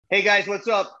Hey guys, what's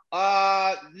up?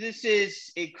 This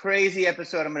is a crazy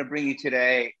episode I'm going to bring you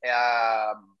today,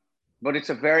 but it's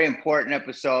a very important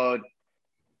episode.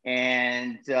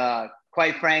 And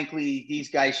quite frankly, these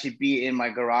guys should be in my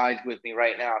garage with me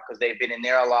right now because they've been in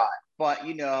there a lot. But,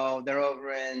 they're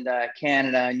over in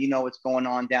Canada and you know what's going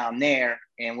on down there.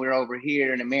 And we're over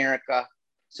here in America.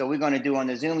 So we're going to do on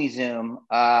the Zoomy Zoom.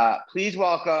 Please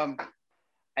welcome,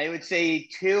 I would say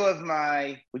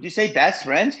would you say best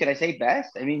friends? Could I say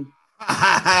best? I mean,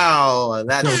 wow,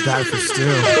 that's bad for Stu.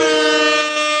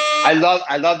 I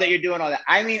love that you're doing all that.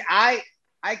 I mean, I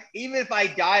even if I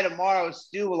die tomorrow,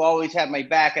 Stu will always have my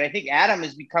back. And I think Adam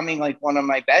is becoming like one of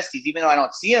my besties, even though I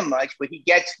don't see him much, but he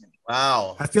gets me.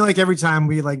 Wow. I feel like every time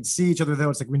we see each other, though,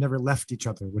 it's like we never left each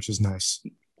other, which is nice.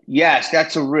 Yes,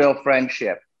 that's a real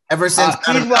friendship. Ever since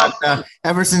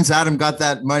Adam got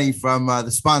that money from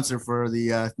the sponsor for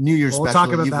the New Year's special,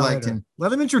 talk about you've that liked later. him.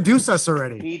 Let him introduce us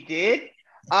already. He did.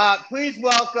 Please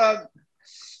welcome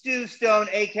Stu Stone,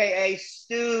 a.k.a.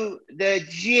 Stu the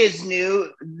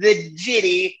Jiznu, the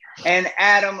Jitty, and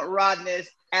Adam Rodness,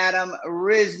 Adam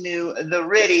Riznu, the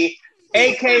Ritty,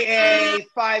 a.k.a.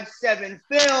 5-7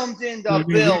 Films in the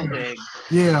building.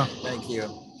 Yeah. Thank you.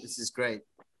 This is great.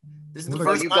 This is the So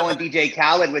first you time going DJ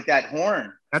Khaled with that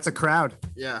horn. That's a crowd.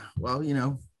 Yeah. Well,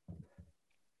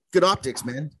 good optics,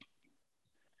 man.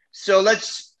 So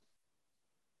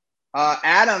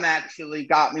Adam actually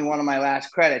got me one of my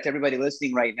last credits. Everybody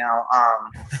listening right now.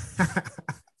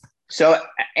 So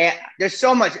there's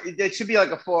so much. It should be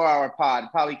like a 4-hour pod.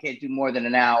 Probably can't do more than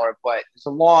an hour, but it's a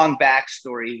long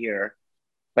backstory here.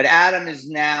 But Adam,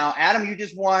 you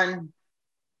just won.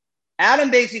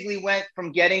 Adam basically went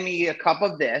from getting me a cup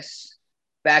of this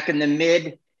back in the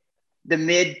mid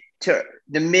to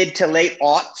late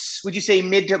aughts. Would you say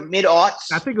mid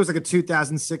aughts? I think it was like a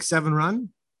 2006-7 run.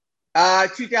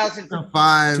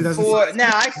 2005. 2004.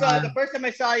 Now I saw the first time I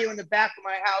saw you in the back of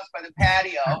my house by the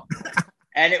patio,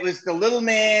 and it was the little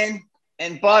man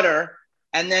and Butter.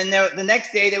 And then the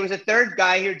next day there was a third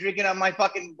guy here drinking on my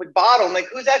fucking bottle. I'm like,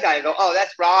 who's that guy? I go, oh,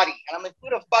 that's Roddy. And I'm like, who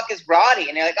the fuck is Roddy?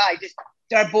 And they're like, it's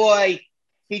our boy.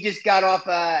 He just got off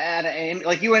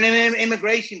you were in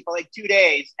immigration for like 2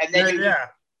 days, and then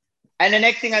and the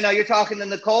next thing I know, you're talking to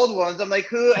the cold ones. I'm like,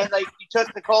 who? And like you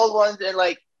took the cold ones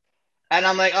and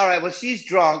I'm like, all right, well, she's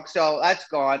drunk, so that's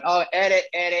gone. Oh, edit.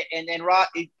 And then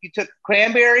you took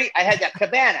cranberry. I had that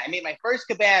cabana. I made my first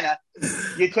cabana.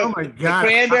 You took the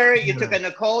cranberry. You took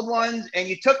the cold ones, and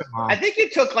you took. I think you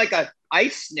took like a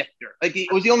ice snifter. Like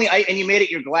it was the only ice, and you made it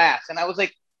your glass. And I was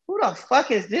like, who the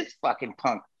fuck is this fucking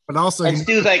punk? But also, and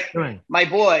Stu's like, my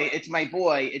boy. It's my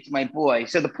boy.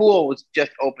 So the pool was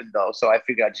just opened though, so I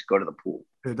figured I'd just go to the pool.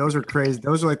 Dude, those are crazy.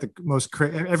 Those are like the most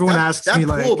crazy. Everyone asks me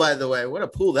that pool, by the way, what a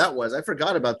pool that was. I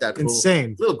forgot about that pool.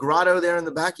 Insane. Little grotto there in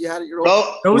the back. You had it. Your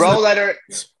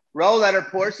roll letter,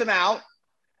 pour some out.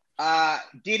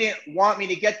 Didn't want me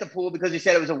to get the pool because he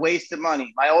said it was a waste of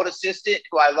money. My old assistant,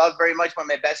 who I love very much, one of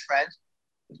my best friends,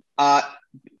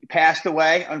 passed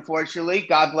away, unfortunately.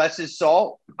 God bless his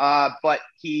soul. But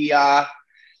he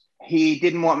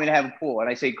didn't want me to have a pool. And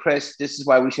I say, Chris, this is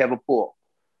why we should have a pool,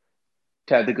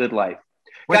 to have the good life.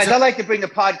 Guys, I'd like to bring the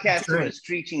podcast to a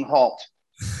screeching halt.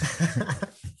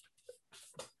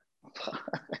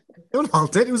 Don't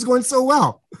halt it. It was going so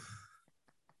well.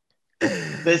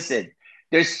 Listen,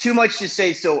 there's too much to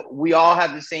say. So we all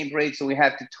have the same break. So we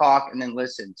have to talk and then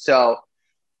listen. So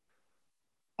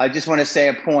I just want to say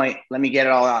a point. Let me get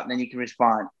it all out and then you can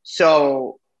respond.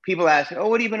 So people ask, oh,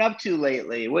 what have you been up to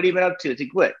lately? What have you been up to? It's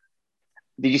like, what?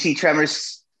 Did you see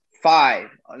Tremors 5?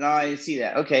 Oh, no, I didn't see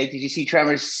that. Okay. Did you see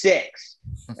Tremors 6?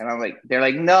 And I'm like, they're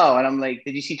like, no. And I'm like,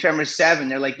 did you see Tremors 7?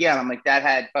 They're like, yeah. And I'm like, that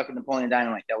had fucking Napoleon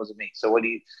Dynamite. That wasn't me.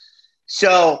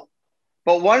 So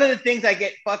but one of the things I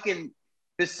get fucking,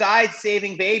 besides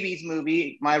Saving Babies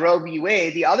movie, my Roe v.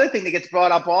 Wade, the other thing that gets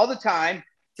brought up all the time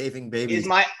Saving Babies is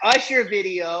my Usher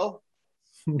video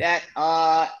that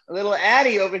little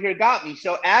Addie over here got me.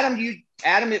 So Adam,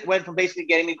 it went from basically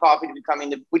getting me coffee to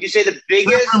becoming would you say the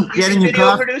biggest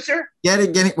video producer?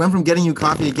 Went from getting you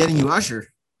coffee to getting you Usher.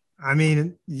 I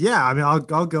mean, yeah. I mean, I'll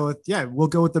go with we'll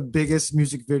go with the biggest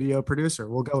music video producer.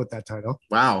 We'll go with that title.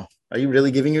 Wow. Are you really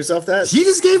giving yourself that? He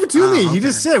just gave it to me. Okay. He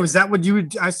just said, was that what you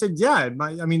would? I said, yeah.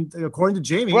 I mean, according to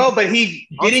Jamie. Well, but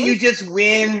didn't you just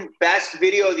win Best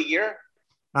Video of the Year?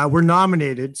 We're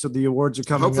nominated, so the awards are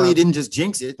coming. Hopefully, you didn't just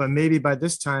jinx it. But maybe by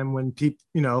this time, when people,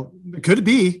 it could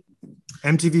be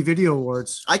MTV Video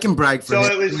Awards. I can brag for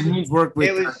him. He's worked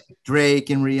with Drake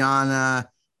and Rihanna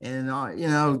and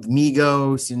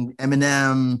Migos and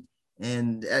Eminem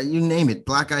and you name it,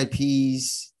 Black Eyed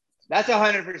Peas. That's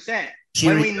 100%.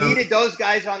 When we needed those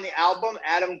guys on the album,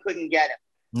 Adam couldn't get him.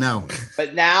 No.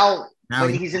 But now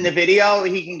when he's in the video,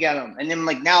 he can get them. And then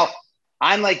like now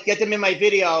I'm like, get them in my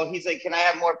video. He's like, can I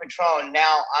have more Patron?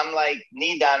 Now I'm like,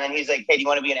 knee down, and he's like, hey, do you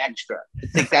want to be an extra?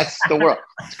 It's like, that's the world.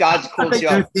 It's God's cool show.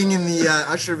 Your thing in the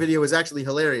Usher video was actually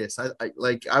hilarious.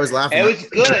 I was laughing. It was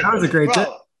good. That was a great day.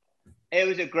 It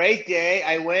was a great day.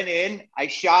 I went in. I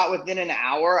shot within an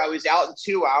hour. I was out in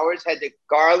 2 hours. Had the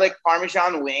garlic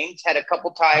Parmesan wings. Had a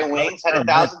couple Thai wings. Had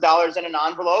 $1,000 in an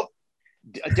envelope.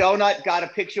 A donut. Got a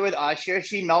picture with Usher.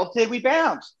 She melted. We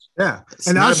bounced. Yeah,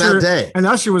 and Usher. And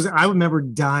Usher was. I remember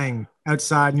dying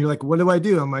outside, and you're like, "What do I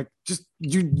do?" I'm like, "Just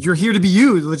you're here to be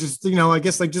you. Let's just I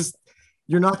guess like just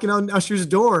you're knocking on Usher's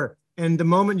door, and the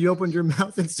moment you opened your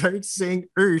mouth and started saying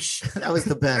Ursh, that was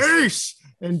the best. Ursh.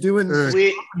 And doing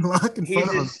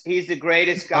he's the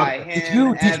greatest guy.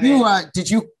 Did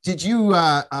you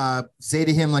say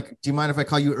to him, like, do you mind if I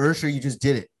call you Ursh, or you just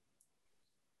did it?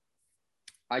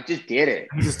 I just did it.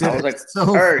 I was like,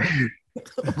 Ursh.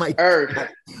 Oh my Ursh. God.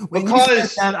 Because you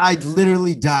said that, I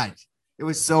literally died. It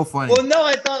was so funny. Well, no,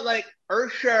 I thought like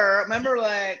Ursher. Remember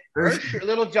like Ursher,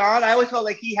 Little John? I always felt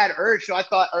like he had Ursh, so I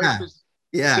thought Ursh was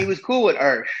he was cool with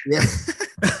Ursh. Yeah.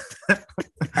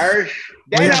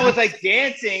 Then I was like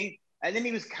dancing, and then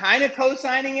he was kind of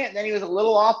co-signing it, and then he was a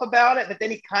little off about it, but then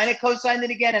he kind of co-signed it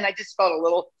again, and I just felt a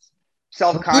little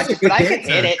self-conscious. But I could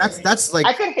hit it. That's like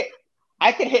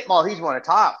I could hit while he's one of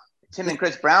top. Tim and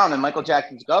Chris Brown and Michael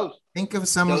Jackson's Ghost. Think of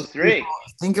some those three.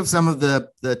 Think of some of the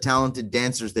talented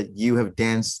dancers that you have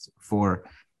danced for.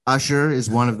 Usher is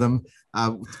one of them.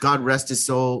 God rest his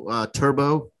soul.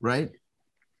 Turbo, right?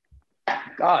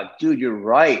 God, dude, you're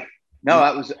right. No,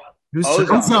 that was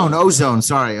Ozone.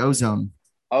 Sorry, Ozone.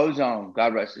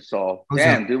 God rest his soul. Ozone.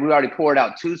 Damn, dude, we already poured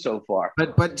out 2 so far.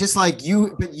 But just like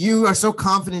you are so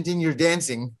confident in your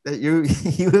dancing that you'll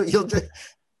just.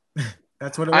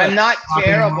 That's what it was. I'm not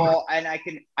terrible, and I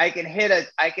can hit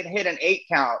an 8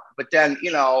 count, but then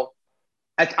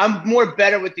I'm more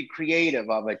better with the creative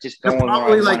of it. Just going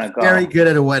probably where I want to go. Very good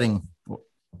at a wedding.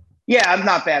 Yeah, I'm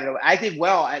not bad at it. I did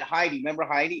well at Heidi. Remember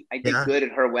Heidi? I did good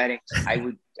at her weddings. I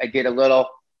did a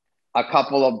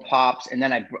couple of pops, and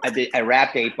then I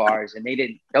rapped 8 bars, and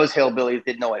those hillbillies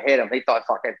didn't know what hit them. They thought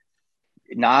fucking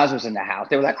Nas was in the house.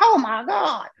 They were like, oh my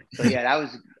God. So yeah,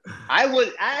 that's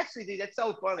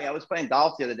so funny. I was playing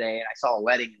golf the other day, and I saw a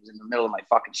wedding. It was in the middle of my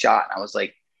fucking shot, and I was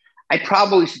like, I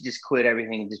probably should just quit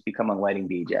everything and just become a wedding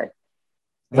DJ.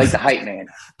 Like the hype man.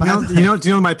 Do you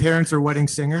know my parents are wedding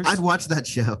singers? I'd watch that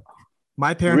show.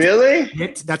 My parents really?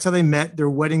 That's how they met. They're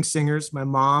wedding singers. My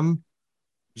mom,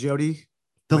 Jody.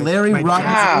 The Larry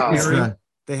Rodness Orchestra.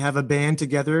 They have a band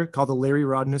together called the Larry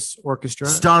Rodness Orchestra.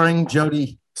 Starring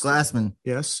Jody Glassman.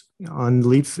 Yes. On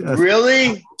lead.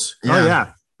 Really? Oh,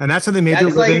 yeah. And that's how they made their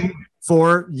living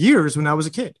for years when I was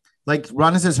a kid. Like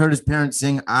Rodness has heard his parents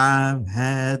sing, I've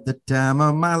had the time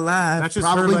of my life. That's just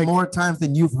probably more times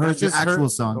than you've heard the actual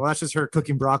song. Well, that's just her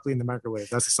cooking broccoli in the microwave.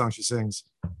 That's the song she sings.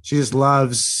 She just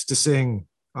loves to sing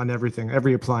on everything,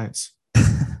 every appliance.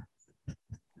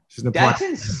 That's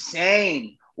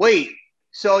insane. Wait,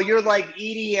 so you're like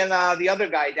Edie and the other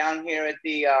guy down here at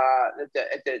the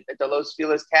Los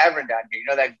Feliz Tavern down here. You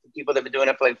know that people that have been doing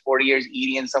it for like 40 years,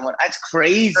 Edie and someone. That's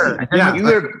crazy. Yeah.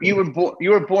 You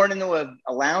were born into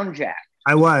a lounge act.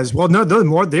 I was. Well, no,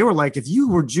 they were like, if you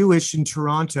were Jewish in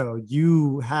Toronto,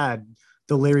 you had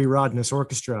the Larry Rodness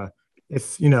Orchestra.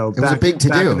 If it was a big to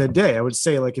do in the day, I would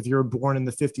say like if you were born in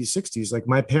the 50s, 60s, like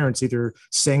my parents either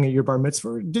sang at your bar mitzvah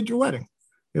or did your wedding.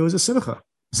 It was a simcha.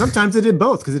 Sometimes they did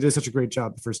both because they did such a great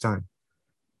job the first time.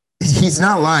 He's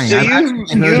not lying. So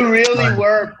you really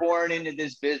were born into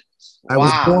this business. Wow. I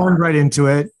was born right into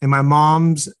it. And my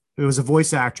mom's, it was a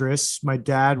voice actress. My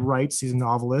dad writes, he's a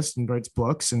novelist and writes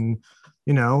books. And,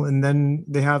 and then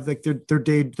they have like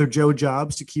their Joe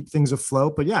jobs to keep things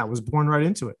afloat. But yeah, I was born right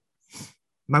into it.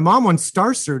 My mom won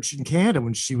Star Search in Canada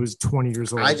when she was 20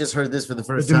 years old. I just heard this for the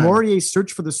first time. The DeMaurier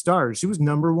Search for the Stars. She was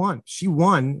 #1. She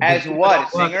won. As what?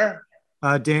 A singer?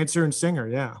 Dancer and singer,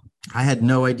 yeah. I had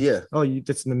no idea. Oh,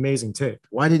 that's an amazing tape.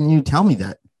 Why didn't you tell me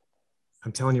that?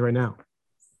 I'm telling you right now.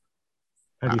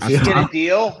 How do you feel? Get a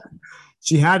deal?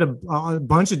 She had a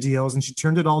bunch of deals, and she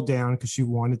turned it all down because she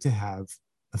wanted to have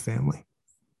a family.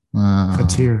 A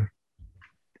tear.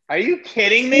 Are you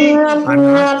kidding me? I'm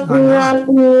not.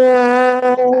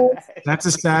 That's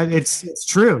a sad. It's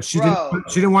true. She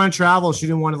didn't want to travel. She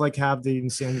didn't want to like have the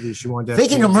insanity. She wanted to.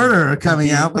 Thinking of murder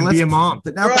coming out, but be a mom.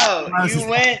 But now you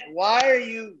went. Why are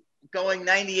you going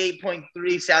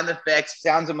 98.3 sound effects?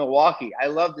 Sounds of Milwaukee. I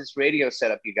love this radio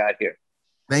setup you got here.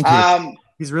 Thank you.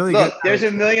 He's really good. Look, there's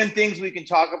a million things we can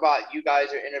talk about. You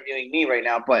guys are interviewing me right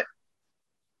now, but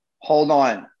hold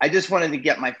on. I just wanted to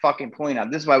get my fucking point out.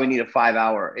 This is why we need a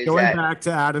 5-hour. Going back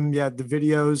to Adam, the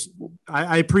videos,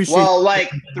 I appreciate. Well,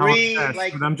 like three, best,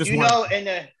 like I'm just do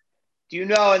you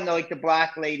know in the like the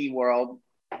black lady world?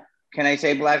 Can I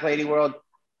say black lady world?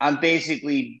 I'm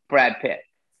basically Brad Pitt,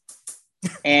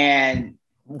 and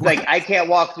like I can't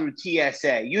walk through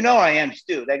TSA. You know I am,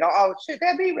 Stu. They go, oh shit,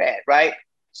 that'd be rad, right?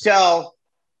 So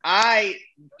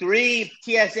 3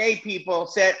 TSA people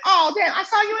said, oh damn, I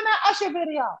saw you in that Usher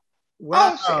video.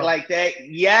 Wow. Oh shit, like that.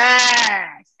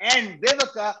 Yes. And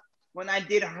Vivica, when I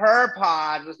did her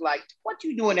pod, was like, what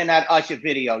you doing in that Usher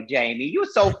video, Jamie? You were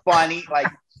so funny. Like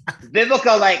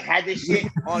Vivica like had this shit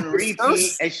on repeat,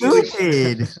 and she was.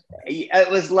 It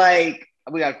was like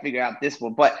we gotta figure out this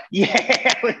one, but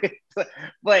yeah,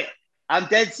 but I'm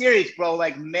dead serious, bro.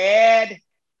 Like mad,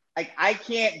 like I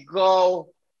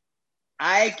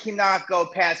cannot go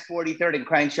past 43rd and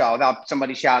Crenshaw without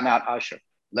somebody shouting out Usher.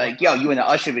 Like, yo, you in the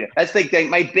Usher video? That's like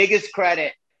my biggest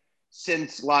credit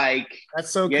since like that's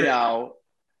so you know,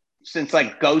 since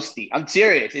like Ghosty. I'm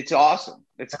serious. It's awesome.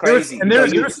 It's crazy. And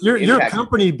you're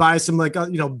accompanied by some like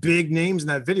big names in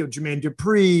that video. Jermaine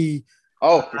Dupri.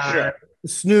 Oh, for sure.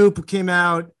 Snoop came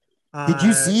out. Did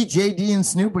you see JD and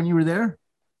Snoop when you were there?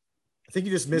 I think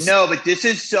you just missed. No, but this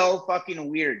is so fucking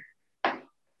weird.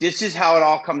 This is how it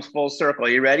all comes full circle.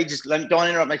 You ready? Just don't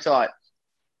interrupt my thought.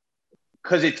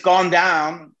 Because it's gone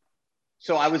down.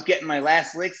 So I was getting my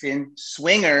last licks in.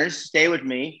 Swingers, stay with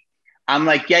me. I'm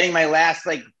like getting my last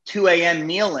like 2 a.m.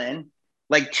 meal in,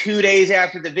 like 2 days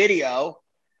after the video.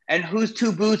 And who's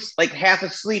two boots, like half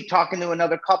asleep, talking to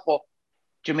another couple?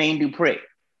 Jermaine Dupri.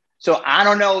 So I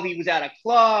don't know if he was at a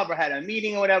club or had a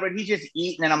meeting or whatever. He's just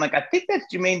eating. And I'm like, I think that's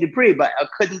Jermaine Dupri, but I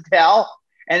couldn't tell.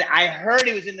 And I heard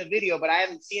he was in the video, but I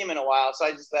haven't seen him in a while. So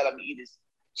I just let him eat his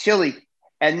chili.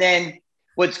 And then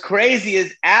what's crazy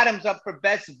is Adam's up for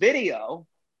best video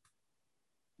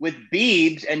with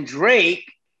Biebs and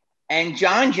Drake, and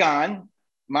John,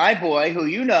 my boy, who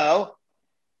you know,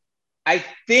 I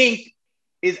think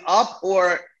is up,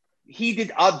 or he did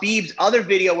Biebs' other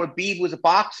video where Bieb was a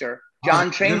boxer.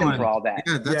 John trained him for all that.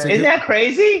 Yeah, Isn't that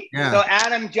crazy? Yeah. So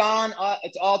Adam, John,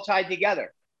 it's all tied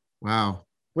together. Wow.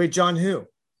 Wait, John who?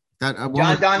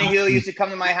 John Donahue used to come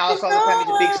to my house all the time.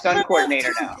 He's a big stunt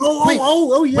coordinator now.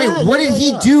 Oh, yeah. Wait, what did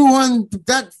he do on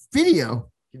that video?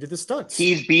 He did the stunts.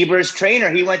 He's Bieber's trainer.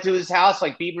 He went to his house,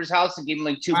 like Bieber's house, and gave him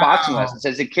like 2 boxing lessons.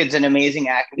 Says the kid's an amazing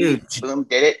athlete. Dude. Boom,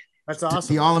 did it. That's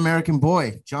awesome. The All-American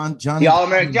boy, John. The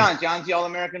All-American John's the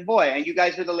All-American boy, and you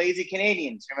guys were the lazy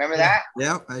Canadians. Remember that?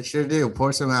 Yeah, I sure do.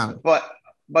 Pour some out. But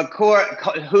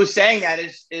who's saying that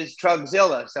is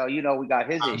Trugzilla. So you know we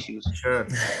got his issues. Sure.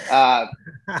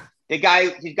 The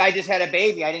guy just had a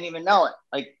baby. I didn't even know it.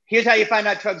 Like, here's how you find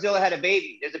out Trugzilla had a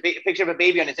baby. There's a picture of a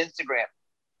baby on his Instagram.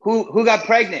 Who got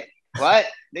pregnant? What?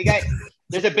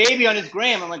 There's a baby on his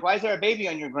gram. I'm like, why is there a baby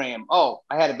on your gram? Oh,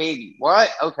 I had a baby. What?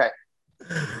 Okay.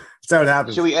 That's how it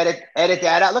happens. Should we edit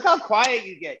that out? Look how quiet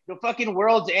you get. The fucking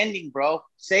world's ending, bro.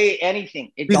 Say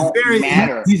anything. It don't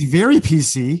matter. He's very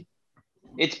PC.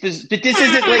 But this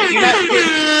isn't like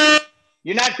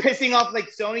you're not pissing off like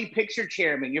Sony Picture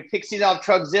Chairman. You're pissing off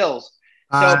Trugzills.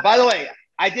 So by the way,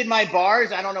 I did my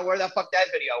bars. I don't know where the fuck that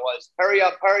video was. Hurry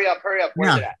up.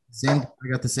 Where's it at? I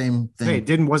got the same thing.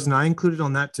 Hey, wasn't I included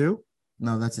on that too?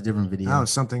 No, that's a different video. Oh,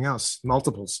 something else.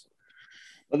 Multiples.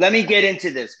 But let me get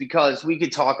into this because we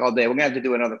could talk all day. We're gonna have to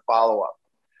do another follow-up.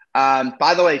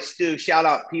 By the way, Stu, shout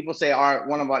out. People say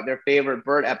one of their favorite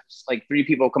Bert episodes. Like 3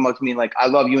 people come up to me like, I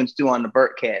love you and Stu on the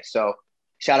Bert cast. So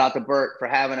shout out to Bert for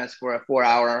having us for a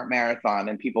 4-hour marathon,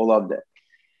 and people loved it.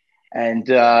 And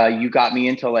you got me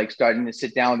into like starting to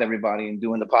sit down with everybody and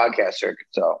doing the podcast circuit.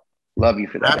 So love you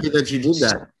for that. Happy that you did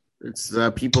that. It's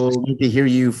people need to hear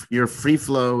you. Your free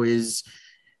flow is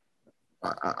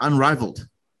unrivaled.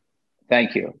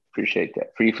 Thank you. Appreciate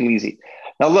that. Free easy.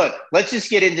 Now look, let's just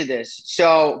get into this.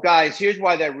 So guys, here's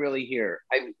why they're really here.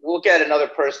 We'll get another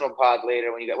personal pod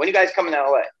later when you guys come in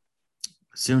LA.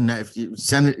 Soon. If you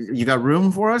send it, you got room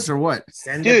for us or what?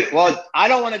 Well, I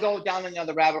don't want to go down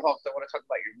another rabbit hole because I want to talk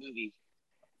about your movie.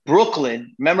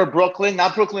 Brooklyn. Remember Brooklyn?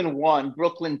 Not Brooklyn 1,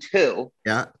 Brooklyn 2.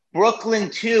 Yeah. Brooklyn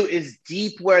 2 is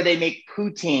deep where they make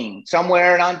poutine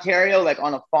somewhere in Ontario, like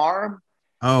on a farm.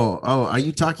 Oh, are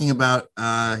you talking about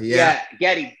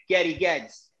Getty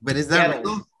Geds. But is that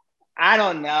real? I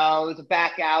don't know. It was a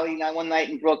back alley one night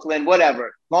in Brooklyn,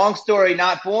 whatever. Long story,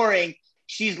 not boring.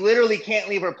 She's literally can't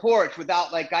leave her porch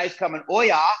without like guys coming, oh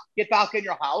yeah, get back in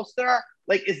your house there.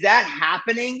 Like, is that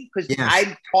happening? Because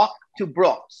I talked to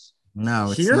Brooks.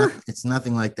 No, it's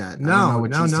nothing like that. No.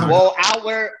 Well,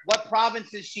 what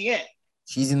province is she in?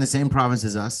 She's in the same province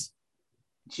as us.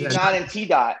 She's not in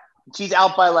T-Dot. She's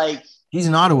out by like. He's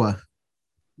in Ottawa.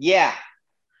 Yeah.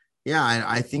 Yeah,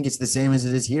 I think it's the same as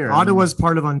it is here. Ottawa's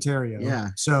part of Ontario. Yeah.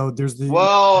 So there's the.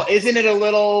 Well, isn't it a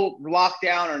little locked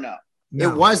down or no? No.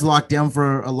 It was locked down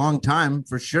for a long time,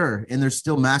 for sure. And there's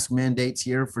still mask mandates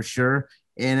here, for sure.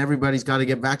 And everybody's got to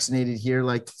get vaccinated here.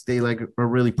 Like they are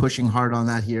really pushing hard on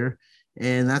that here.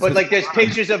 And that's. But like, there's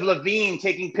pictures of Levine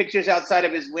taking pictures outside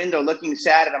of his window, looking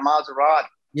sad at a Maserati.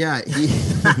 Yeah,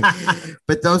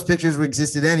 but those pictures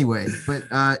existed anyway.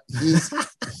 But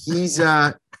he's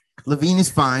Levine is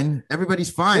fine.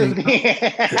 Everybody's fine.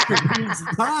 He's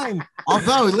fine.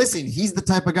 Although, listen, he's the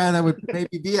type of guy that would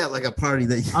maybe be at like a party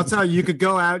that I'll tell you could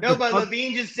go out. No, but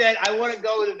Levine just said, I want to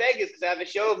go to Vegas because I have a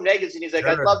show in Vegas. And he's like,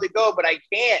 I'd love to go, but I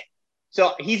can't.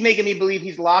 So he's making me believe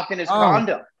he's locked in his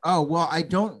condo. Oh, well, I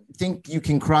don't think you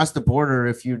can cross the border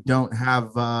if you don't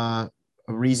have a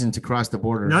reason to cross the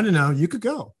border. No. You could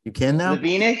go. You can now?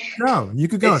 Levine-ish? No, you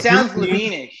could go. It sounds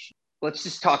Levine-ish. Let's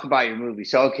just talk about your movie.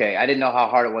 So, okay, I didn't know how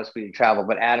hard it was for you to travel,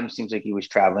 but Adam seems like he was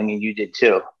traveling and you did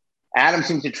too. Adam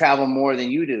seems to travel more than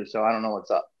you do, so I don't know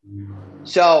what's up.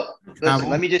 So, listen,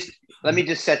 let me just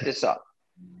set this up.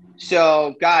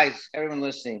 So, guys, everyone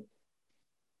listening,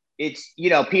 it's,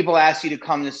 people ask you to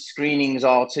come to screenings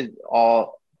all to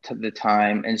the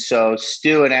time. And so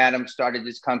Stu and Adam started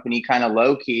this company kind of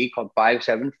low key called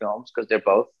 5-7 Films because they're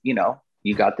both, you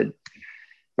got the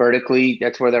vertically,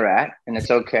 that's where they're at, and it's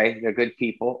okay. They're good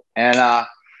people. And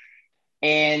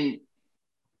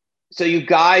so you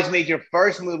guys made your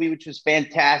first movie, which was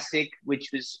fantastic, which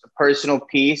was a personal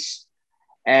piece.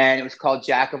 And it was called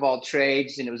Jack of All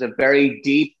Trades. And it was a very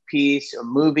deep piece, a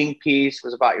moving piece. It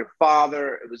was about your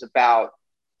father. It was about,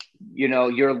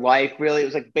 your life, really. It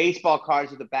was like baseball cards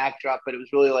with a backdrop, but it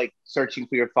was really like searching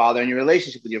for your father and your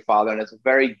relationship with your father. And it's a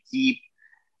very deep,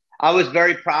 I was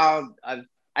very proud.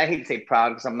 I hate to say proud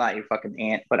because I'm not your fucking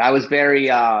aunt, but I was very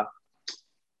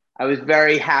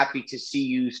happy to see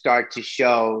you start to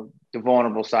show the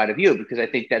vulnerable side of you, because I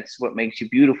think that's what makes you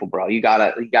beautiful, bro. You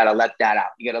gotta let that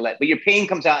out. But your pain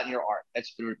comes out in your art.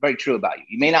 That's very true about you.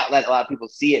 You may not let a lot of people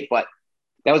see it, but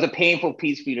that was a painful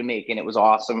piece for you to make, and it was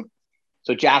awesome.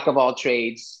 So Jack of All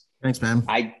Trades. Thanks, man.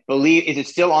 I believe, is it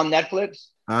still on Netflix?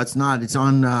 It's not. It's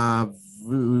on.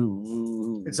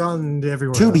 It's on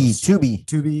everywhere.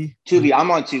 Tubi. I'm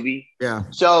on Tubi. Yeah.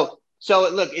 So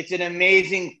look, it's an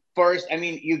amazing first. I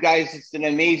mean, you guys, it's an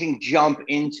amazing jump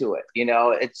into it.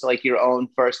 It's like your own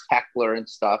first heckler and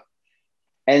stuff.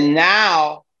 And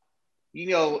now,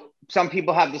 some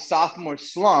people have the sophomore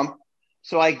slump.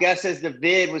 So I guess as the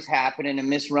vid was happening and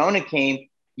Miss Rona came,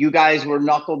 you guys were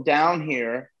knuckled down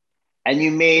here and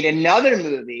you made another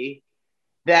movie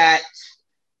that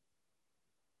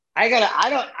I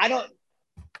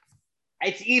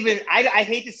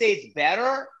hate to say it's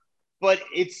better, but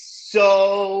it's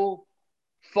so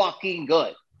fucking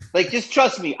good. Like, just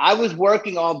trust me. I was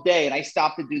working all day and I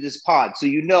stopped to do this pod. So,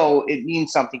 it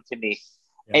means something to me.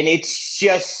 Yeah. And it's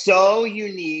just so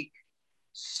unique,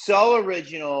 so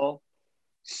original,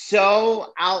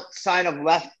 so outside of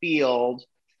left field,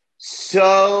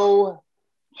 so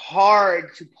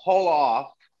hard to pull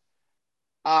off.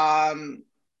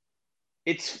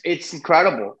 It's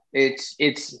incredible.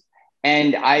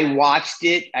 And I watched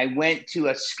it. I went to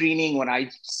a screening when I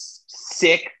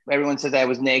sick. Everyone says I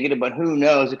was negative, but who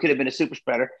knows? It could have been a super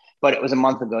spreader, but it was a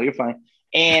month ago. You're fine.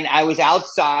 And I was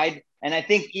outside, and I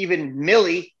think even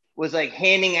Millie was like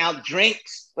handing out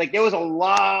drinks. Like, there was a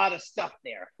lot of stuff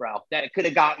there, bro, that it could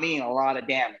have got me in a lot of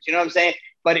damage. You know what I'm saying?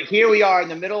 But here we are in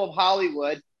the middle of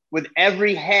Hollywood with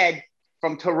every head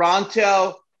from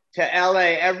Toronto to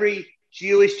LA, every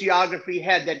Jewish geography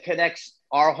head that connects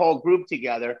our whole group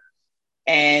together.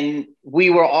 And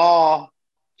we were all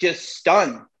just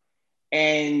stunned.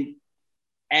 And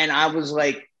I was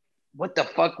like, what the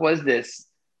fuck was this?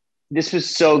 This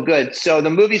was so good. So the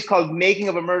movie's called Making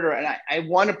of a Murderer, and I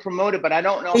want to promote it, but I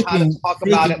don't know how to talk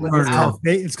about it without.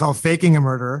 It's called Faking a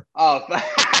Murderer. Oh, but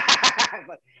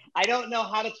I don't know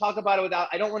how to talk about it without.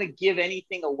 I don't want to give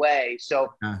anything away.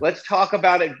 So let's talk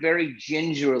about it very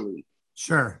gingerly.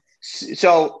 Sure.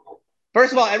 So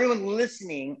first of all, everyone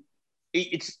listening,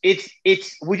 it's.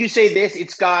 Would you say this?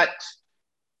 It's got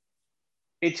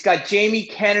Jamie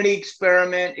Kennedy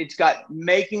Experiment. It's got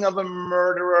Making of a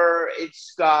Murderer.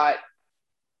 It's got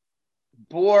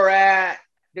Borat.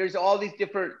 There's all these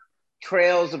different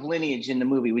trails of lineage in the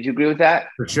movie. Would you agree with that?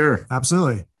 For sure.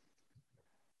 Absolutely.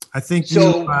 I think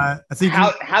so.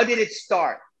 How did it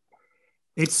start?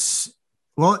 It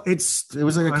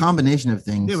was like a combination of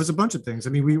things. It was a bunch of things. I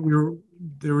mean, we were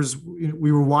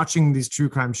watching these true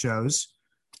crime shows,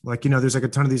 Like, there's like a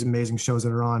ton of these amazing shows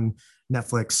that are on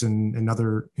Netflix and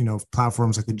other,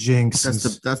 platforms like The Jinx.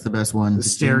 That's the best one. The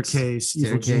Staircase,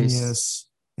 Evil Genius.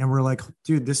 And we're like,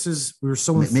 dude, we were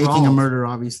so enthralled. Making a Murder,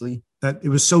 obviously. That it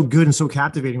was so good and so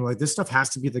captivating. Like, this stuff has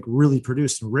to be like really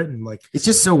produced and written. Like, it's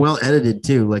just so well edited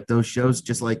too. Like those shows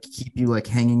just like keep you like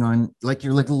hanging on. Like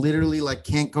you're like literally like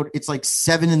can't go. It's like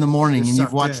 7 a.m. and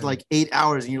you've watched like 8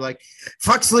 hours and you're like,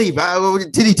 fuck sleep.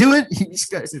 Did he do it? It's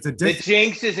the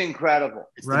Jinx is incredible.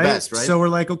 It's right? The best, right? So we're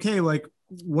like, okay, like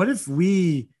what if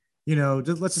we,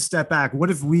 let's just step back.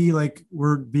 What if we like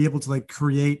were be able to like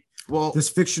create this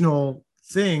fictional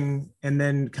thing and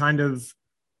then kind of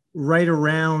write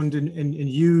around and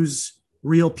use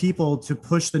real people to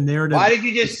push the narrative. Why did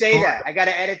you just say that? I got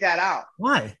to edit that out.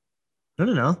 Why?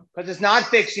 No. Because it's not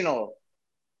fictional.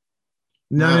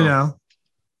 No.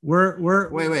 We're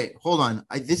wait. Hold on.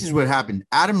 This is what happened.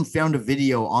 Adam found a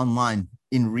video online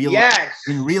in real life.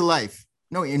 In real life.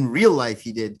 No, in real life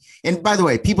he did. And by the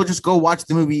way, people just go watch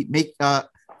the movie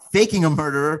Faking a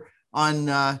Murderer on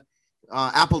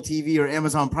Apple TV or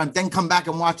Amazon Prime. Then come back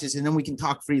and watch this, and then we can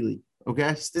talk freely. Okay,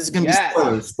 this is going to be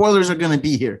spoilers. Spoilers are going to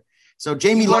be here. So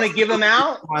Jamie, you want to give them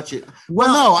out? Watch it.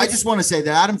 Well, no, I just want to say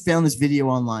that Adam found this video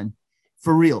online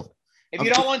for real. If you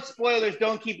don't want spoilers,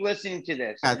 don't keep listening to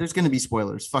this. Yeah, there's going to be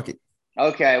spoilers. Fuck it.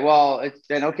 Okay, well,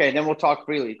 then we'll talk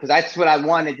freely because that's what I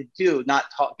wanted to do. Not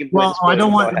talk. I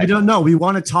don't want. We don't know. We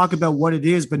want to talk about what it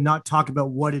is, but not talk about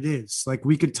what it is. Like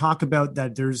we could talk about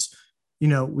that. There's.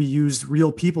 We used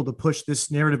real people to push this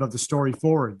narrative of the story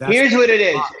forward. Here's what it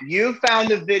is. You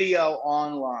found a video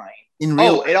online.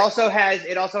 It also has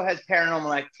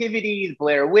Paranormal Activity, the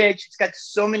Blair Witch. It's got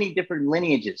so many different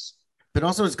lineages. But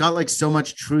also it's got like so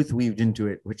much truth weaved into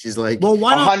it, which is like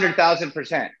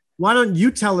 100,000%. Why don't you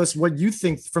tell us what you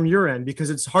think from your end? Because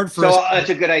it's hard for us. So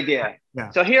that's a good idea. Yeah.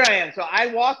 So here I am. So I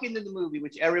walk into the movie,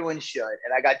 which everyone should.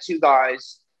 And I got 2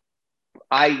 guys.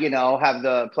 I, have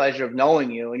the pleasure of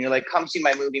knowing you, and you're like, come see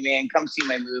my movie, man. Come see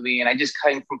my movie. And I just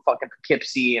came from fucking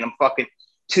Poughkeepsie, and I'm fucking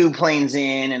 2 planes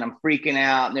in, and I'm freaking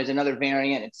out. And there's another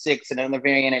variant at 6 and another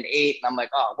variant at 8. And I'm like,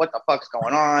 oh, what the fuck's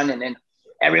going on? And then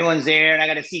everyone's there, and I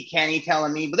got to see Kenny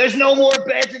telling me, but there's no more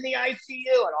beds in the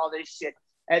ICU and all this shit.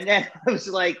 And then I was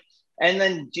like, and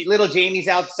then little Jamie's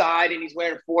outside, and he's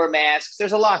wearing 4 masks.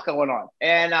 There's a lot going on.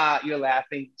 And you're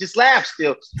laughing. Just laugh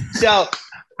still. So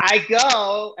I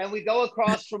go, and we go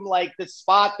across from, like, the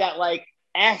spot that, like,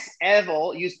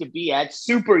 Evil used to be at,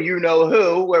 Super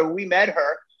You-Know-Who, where we met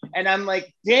her. And I'm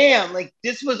like, damn, like,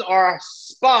 this was our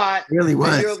spot. It really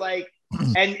was. And you're like,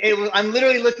 and I'm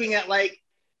literally looking at, like,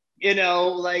 what's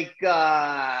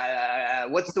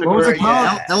the word?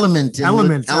 Element. I'm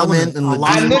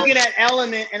looking at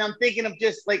Element, and I'm thinking of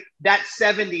just like that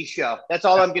 70s show. That's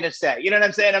all I'm gonna say. You know what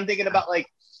I'm saying? I'm thinking about like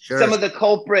some of the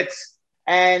culprits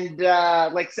and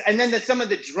and then some of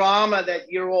the drama that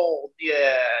your old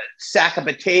sack of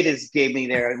potatoes gave me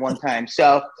there at one time.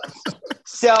 So,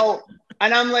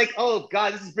 and I'm like, oh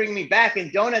God, this is bringing me back.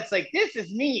 And Donut's like, this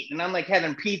is neat, and I'm like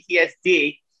having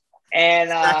PTSD.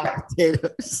 And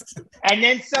and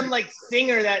then some like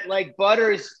singer that like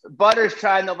Butters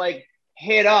trying to like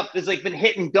hit up has like been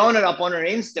hitting Donut up on her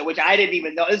Insta, which I didn't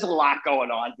even know. There's a lot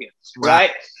going on here,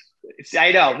 right?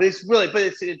 I know it's really, but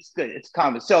it's good. It's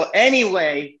common. So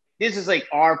anyway, this is like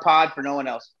our pod for no one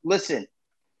else. Listen,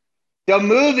 the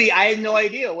movie, I had no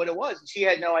idea what it was. She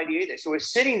had no idea either. So we're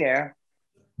sitting there,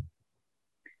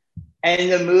 and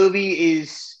the movie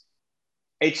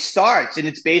it starts, and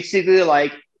it's basically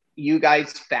like, you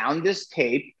guys found this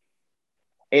tape.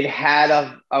 It had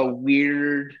a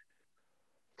weird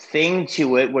thing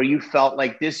to it where you felt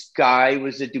like this guy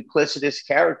was a duplicitous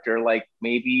character. Like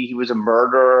maybe he was a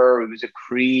murderer, or he was a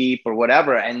creep or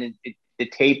whatever. And the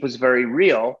tape was very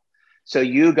real. So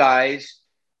you guys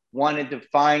wanted to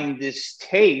find this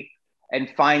tape and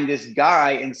find this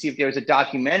guy and see if there was a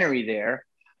documentary there.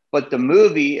 But the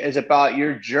movie is about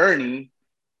your journey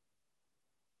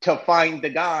to find the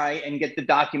guy and get the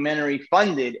documentary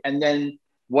funded, and then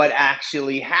what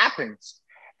actually happens.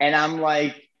 And I'm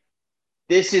like,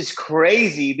 this is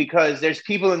crazy, because there's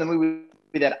people in the movie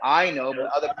that I know, but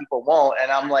other people won't.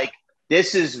 And I'm like,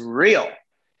 this is real.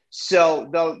 So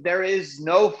though there is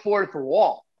no fourth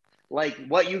wall, like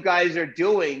what you guys are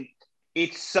doing,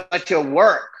 it's such a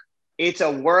work. It's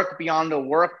a work beyond the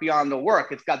work beyond the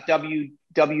work. It's got WWE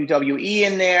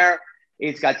in there.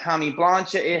 It's got Tommy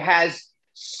Blanchard. It has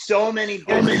so many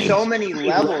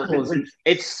levels.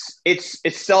 It's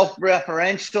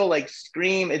self-referential, like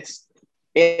Scream.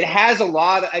 It has a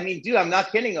lot of, I mean, dude, I'm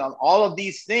not kidding on all of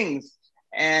these things.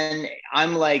 And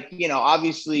I'm like,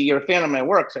 obviously you're a fan of my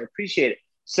work, so I appreciate it.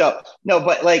 So no,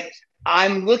 but like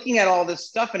I'm looking at all this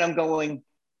stuff and I'm going,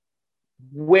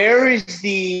 where is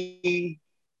the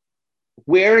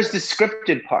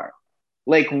scripted part?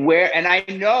 Like where, and I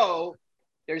know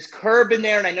there's Curb in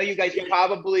there, and I know you guys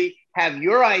probably have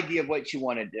your idea of what you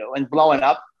want to do and blowing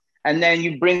up, and then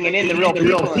you bring in the real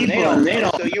people, and they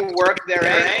don't, so you work their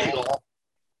angle.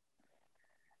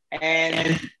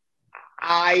 And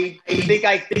I think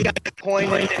I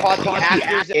caught the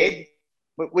actors did,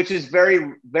 which is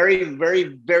very, very,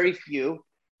 very, very few.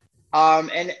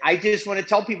 And I just want to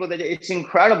tell people that it's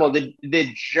incredible.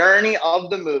 The journey of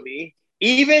the movie,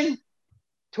 even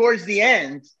towards the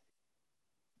end,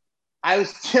 I was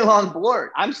still on board.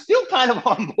 I'm still kind of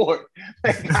on board.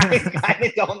 Like, I kind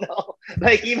of don't know.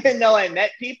 Like, even though I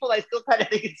met people, I still kind of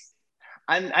think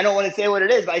I don't want to say what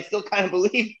it is, but I still kind of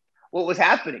believe what was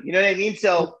happening. You know what I mean?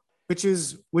 So, which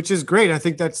is great. I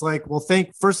think that's like, well,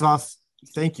 first off,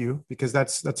 thank you, because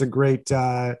that's a great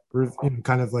kind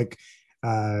of like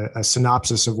a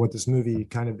synopsis of what this movie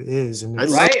kind of is. And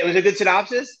right, it was a good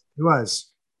synopsis. It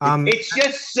was. It's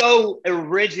just so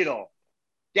original.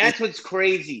 That's what's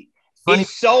crazy. Funny.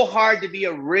 It's so hard to be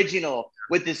original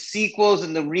with the sequels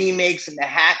and the remakes and the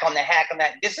hack on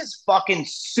that. This is fucking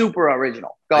super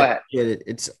original. Go ahead. Get it.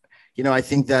 It's, I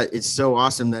think that it's so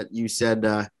awesome that you said,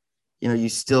 you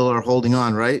still are holding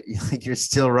on, right? Like you're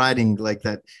still riding like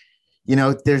that.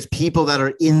 There's people that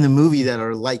are in the movie that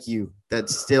are like you, that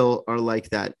still are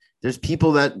like that. There's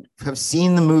people that have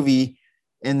seen the movie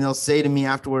and they'll say to me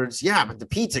afterwards, yeah, but the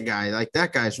pizza guy, like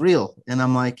that guy's real. And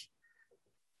I'm like,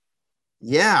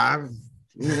 yeah,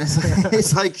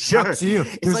 it's like, sure. To you.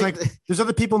 There's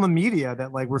other people in the media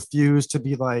that like refuse to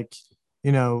be like,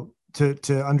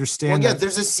 to understand. Well, yeah,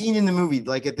 there's a scene in the movie,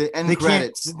 like at the end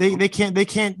credits.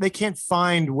 They can't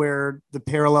find where the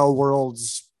parallel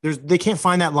worlds. They can't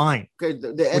find that line,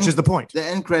 which is the point. The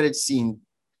end credits scene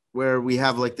where we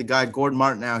have like the guy Gord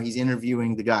Martinow, he's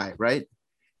interviewing the guy, right?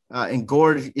 And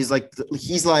Gord is like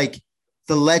he's like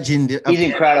the legend. He's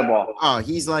incredible. Oh,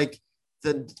 he's like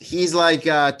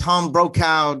Tom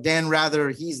Brokaw, Dan Rather.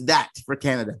 He's that for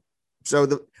Canada. So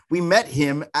we met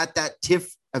him at that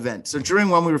TIFF event. So during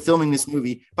when we were filming this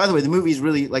movie, by the way, the movie is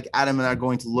really like Adam and I are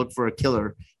going to look for a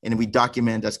killer, and we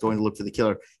document us going to look for the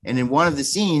killer. And in one of the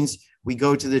scenes, we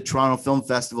go to the Toronto Film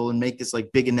Festival and make this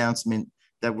like big announcement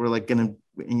that we're like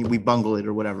we bungle it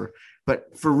or whatever.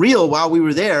 But for real, while we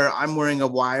were there, I'm wearing a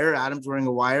wire. Adam's wearing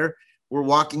a wire. We're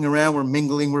walking around, we're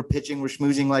mingling, we're pitching, we're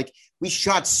schmoozing. Like we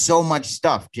shot so much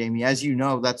stuff, Jamie, as you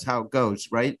know, that's how it goes.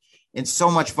 Right. And so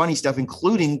much funny stuff,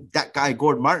 including that guy,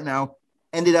 Gord Martinow,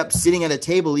 ended up sitting at a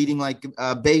table eating like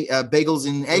bagels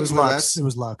and eggs with us. It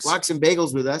was Lux. Lux and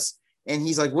bagels with us. And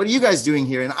he's like, what are you guys doing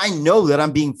here? And I know that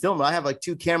I'm being filmed. I have like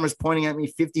 2 cameras pointing at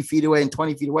me 50 feet away and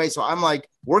 20 feet away. So I'm like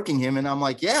working him. And I'm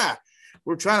like, yeah,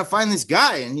 we're trying to find this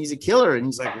guy. And he's a killer. And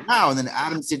he's like, wow. And then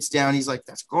Adam sits down. He's like,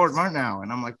 that's Gord Martinow.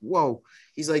 And I'm like, whoa.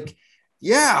 He's like,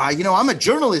 yeah, I'm a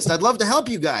journalist. I'd love to help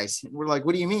you guys. And we're like,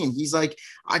 what do you mean? He's like,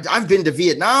 I've been to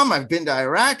Vietnam. I've been to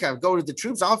Iraq. I go to the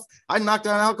troops. I knocked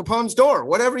on Al Capone's door,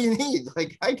 whatever you need.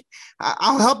 Like,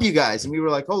 I'll help you guys. And we were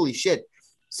like, holy shit.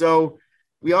 So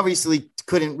we obviously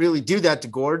couldn't really do that to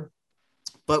Gord,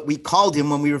 but we called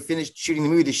him when we were finished shooting the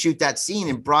movie to shoot that scene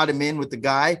and brought him in with the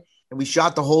guy. And we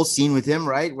shot the whole scene with him,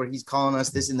 right? Where he's calling us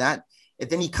this and that. And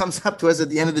then he comes up to us at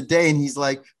the end of the day and he's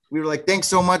like, we were like, thanks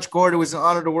so much, Gord. It was an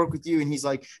honor to work with you. And he's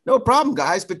like, no problem,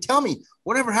 guys. But tell me,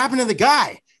 whatever happened to the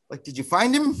guy? Like, did you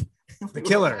find him? The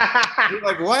killer. We're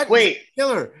like, what? Wait. The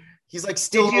killer. He's like,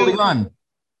 still holding on.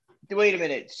 Wait a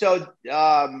minute. So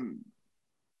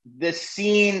the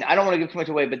scene, I don't want to give too much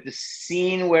away, but the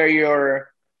scene where you're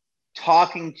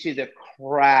talking to the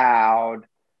crowd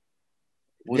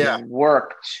was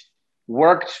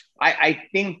worked. I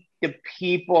think the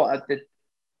people at the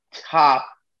top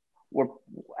were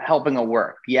helping a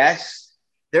work. Yes.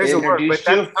 There's a work, but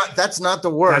that's not the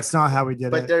work. That's not how we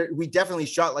did it. But we definitely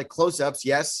shot like close-ups.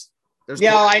 Yes.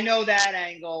 I know that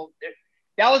angle.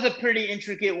 That was a pretty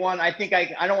intricate one. I think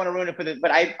I don't want to ruin it for this,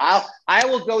 but I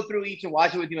will go through each and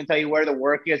watch it with you and tell you where the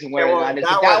work is and where the line is.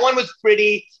 That one was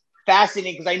pretty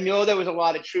fascinating because I know there was a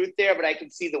lot of truth there, but I can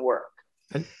see the work.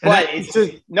 But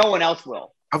no one else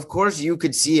will. Of course you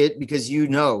could see it because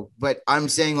but I'm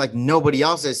saying like nobody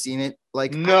else has seen it.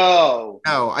 Like no,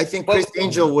 I think Chris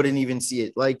Angel wouldn't even see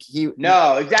it. Like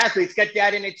no, exactly. It's got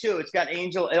that in it too. It's got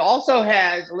Angel. It also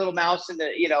has a little mouse in the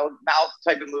mouth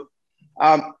type of move.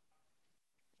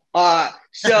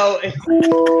 So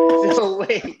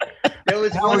wait, there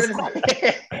was one.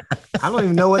 I don't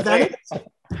even know what that is.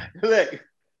 Look.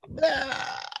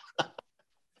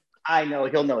 I know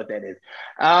he'll know what that is.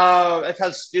 That's how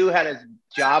Stu had his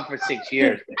job for 6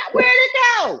 years. Where did it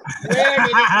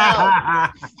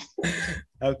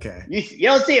go? Okay. You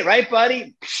don't see it, right,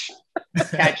 buddy?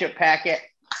 Ketchup packet.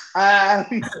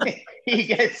 He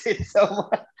gets it so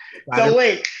much. So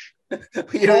wait.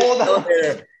 Hold on.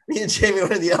 Me and Jamie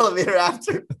were in the elevator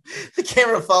after. The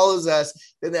camera follows us.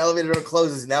 Then the elevator door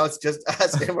closes. Now it's just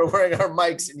us, and we're wearing our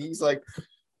mics. And he's like,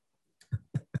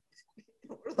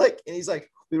 and he's like,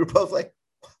 we were both like,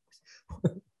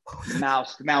 the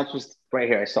mouse was right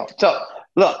here. I saw. So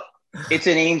look, it's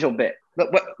an angel bit.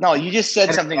 But no, you just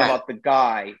said something about the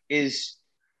guy.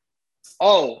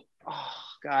 Oh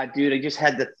God, dude! I just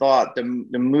had the thought. The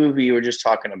movie you were just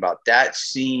talking about, that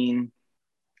scene.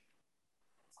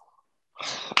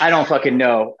 I don't fucking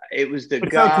know. It was the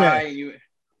guy. Okay.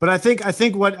 But I think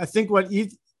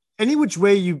any which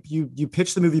way you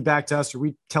pitch the movie back to us, or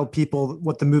we tell people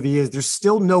what the movie is, there's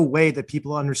still no way that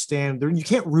people understand. You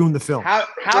can't ruin the film.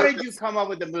 How did you come up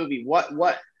with the movie? What?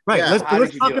 Right. Yeah.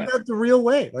 Let's talk about the real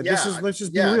way. Let's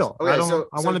just be real. Okay,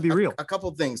 I want to be real. A couple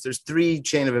of things. There's 3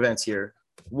 chain of events here.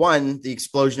 One, the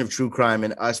explosion of true crime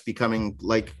and us becoming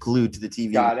like glued to the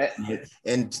TV. Got it.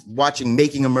 And watching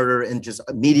Making a Murderer and just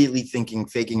immediately thinking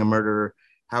faking a murderer.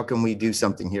 How can we do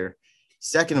something here?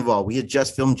 Second of all, we had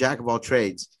just filmed Jack of All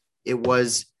Trades. It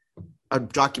was a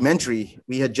documentary.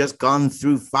 We had just gone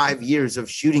through 5 years of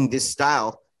shooting this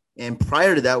style. And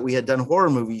prior to that, we had done horror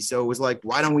movies. So it was like,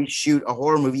 why don't we shoot a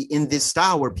horror movie in this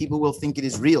style where people will think it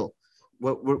is real?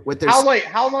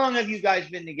 How long have you guys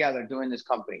been together doing this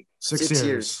company? 6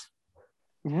 years.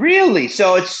 Really?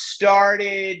 So it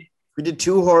started. We did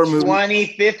 2 horror movies.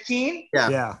 2015.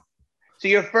 Yeah. So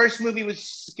your first movie was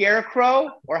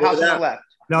Scarecrow or House on the Left?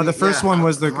 No, the first one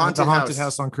was the haunted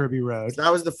house on Kirby Road.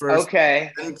 That was the first.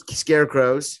 Okay. Then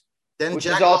Scarecrows. Then which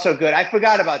is also good. I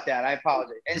forgot about that. I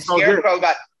apologize. And Scarecrow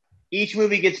each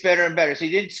movie gets better and better. So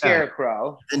you did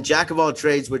Scarecrow. And Jack of All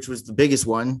Trades, which was the biggest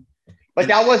one. But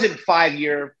that wasn't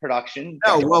 5-year production.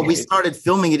 No, well, we started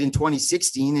filming it in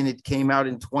 2016 and it came out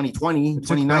in 2020,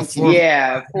 2019.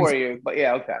 Yeah, 4 years. But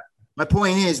yeah, okay. My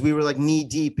point is we were like knee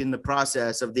deep in the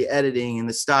process of the editing and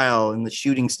the style and the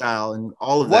shooting style and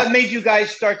all of that. What made you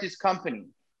guys start this company?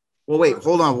 Well, wait,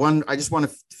 hold on. I just want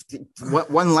to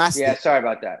one last thing. Sorry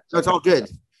about that. No, it's all good.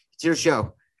 It's your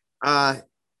show.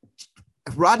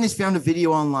 Rodness found a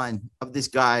video online of this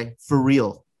guy for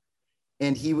real.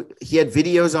 And he had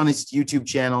videos on his YouTube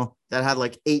channel that had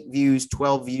like 8 views,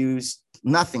 12 views,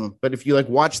 nothing. But if you like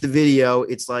watch the video,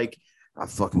 it's like, I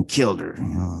fucking killed her. You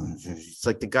know, it's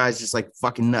like the guy's just like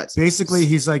fucking nuts. Basically,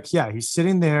 he's like, he's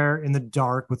sitting there in the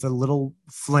dark with a little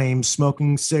flame,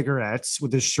 smoking cigarettes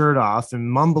with his shirt off and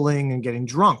mumbling and getting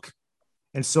drunk.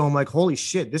 And so I'm like, holy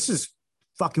shit, this is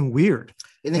fucking weird.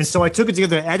 And so I took it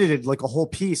together, edited like a whole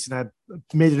piece, and I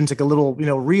made it into like a little,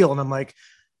 reel. And I'm like,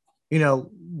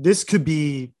 this could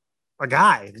be a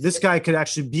guy. This guy could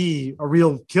actually be a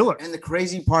real killer. And the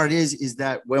crazy part is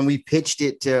that when we pitched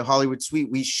it to Hollywood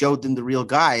Suite, we showed them the real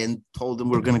guy and told them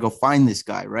we're going to go find this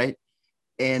guy, right?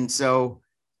 And so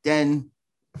then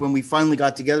when we finally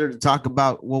got together to talk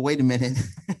about, well, wait a minute,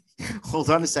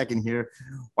 hold on a second here.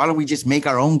 Why don't we just make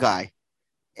our own guy?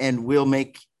 And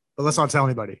but let's not tell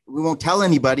anybody. We won't tell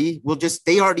anybody.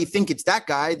 They already think it's that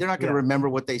guy. They're not going to remember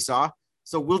what they saw.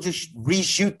 So we'll just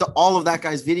reshoot all of that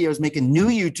guy's videos, make a new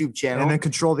YouTube channel. And then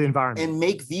control the environment. And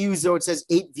make views, though it says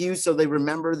 8 views, so they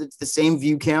remember that it's the same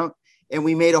view count. And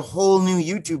we made a whole new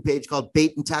YouTube page called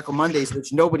Bait and Tackle Mondays,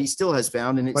 which nobody still has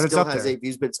found. And it still has 8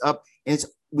 views, but it's up. And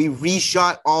we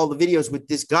reshot all the videos with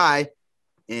this guy.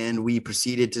 And we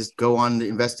proceeded to go on the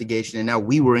investigation. And now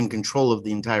we were in control of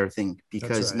the entire thing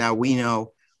because now we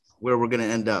know where we're going to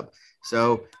end up.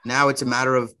 So now it's a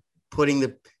matter of putting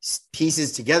the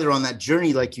pieces together on that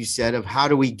journey, like you said, of how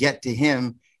do we get to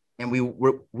him. And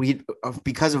we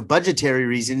because of budgetary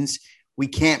reasons, we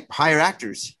can't hire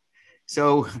actors.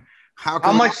 So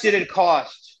how much did it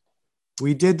cost?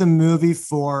 We did the movie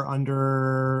for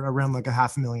around like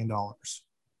 $500,000.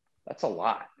 That's a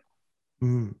lot.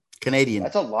 Canadian.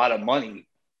 That's a lot of money.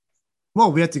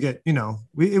 Well, we had to get,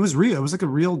 it was real. It was like a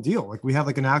real deal. Like we had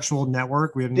like an actual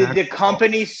network. We had Did the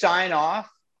company sign off?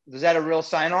 Was that a real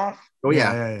sign off? Oh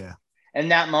yeah. In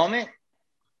that moment?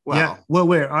 Wow. Yeah. Well,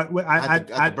 where?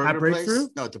 At Breakthrough?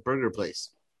 No, at the burger place.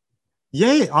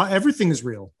 Yeah. Everything is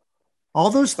real. All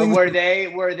those things. But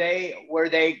were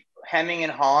they hemming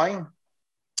and hawing?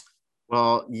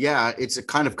 Well, yeah, it's a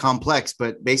kind of complex,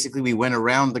 but basically we went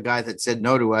around the guy that said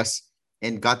no to us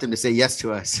and got them to say yes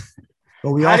to us.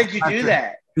 But how did you do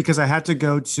that? Because I had to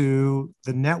go to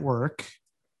the network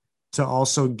to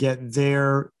also get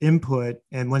their input.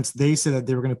 And once they said that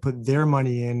they were going to put their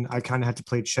money in, I kind of had to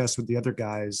play chess with the other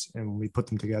guys and we put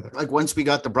them together. Like once we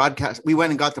got the broadcast, we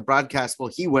went and got the broadcast.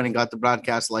 Well, he went and got the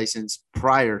broadcast license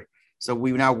prior. So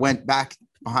we now went back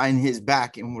behind his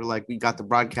back, and we're like, we got the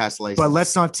broadcast license. But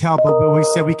let's not tell. But we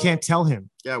said we can't tell him.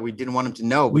 Yeah, we didn't want him to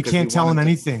know. We can't tell him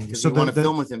anything. So we want to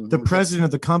film with him. The president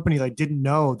of the company didn't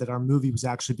know that our movie was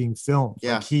actually being filmed.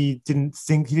 Yeah, he didn't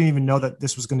even know that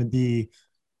this was going to be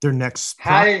their next.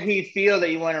 How did he feel that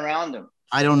you went around him?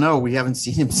 I don't know. We haven't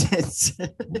seen him since.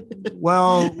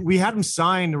 Well, we had him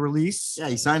sign a release. Yeah,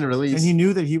 he signed a release, and he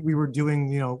knew that we were doing.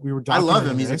 We were. I love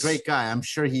him. He's a great guy. I'm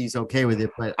sure he's okay with it.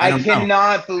 But I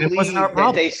cannot believe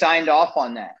that they signed off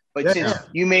on that. But since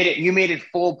you made it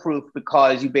foolproof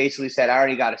because you basically said, "I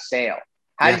already got a sale."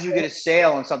 How did you get a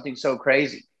sale on something so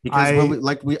crazy? Because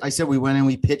I said, we went and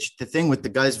we pitched the thing with the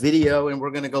guy's video, and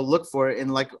we're gonna go look for it.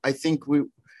 And I think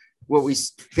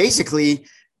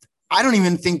I don't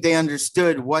even think they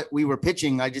understood what we were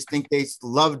pitching. I just think they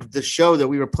loved the show that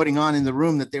we were putting on in the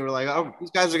room, that they were like, oh,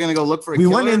 these guys are going to go look for a killer.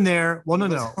 We went in there. Well,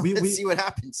 no. Let's see what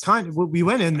happens. We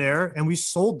went in there and we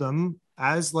sold them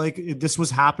as this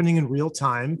was happening in real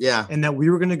time. Yeah. And that we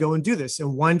were going to go and do this.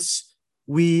 And once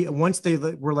they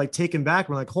were taken back,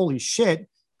 we're like, holy shit,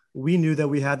 we knew that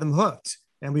we had them hooked.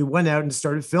 And we went out and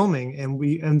started filming,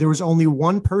 and there was only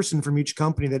one person from each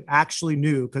company that actually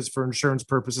knew, because for insurance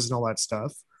purposes and all that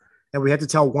stuff. And we had to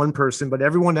tell one person, but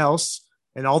everyone else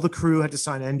and all the crew had to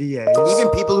sign NDAs.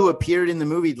 Even people who appeared in the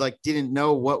movie didn't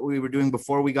know what we were doing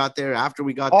before we got there, after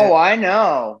we got there. Oh, I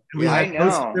know. We had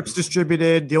those scripts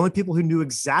distributed. The only people who knew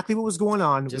exactly what was going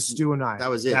on was Stu and I. That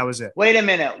was it. Wait a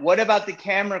minute. What about the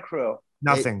camera crew?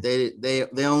 Nothing. They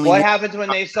only. What happens when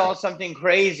they saw something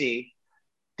crazy?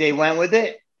 They went with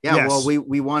it? Yeah, yes. Well,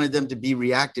 we wanted them to be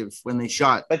reactive when they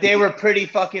shot. But they were pretty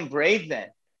fucking brave then.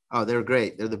 Oh, they're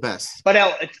great. They're the best. But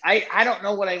I don't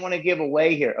know what I want to give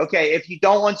away here. Okay, if you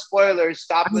don't want spoilers,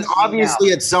 stop listening. Obviously,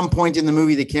 now. At some point in the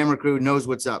movie, the camera crew knows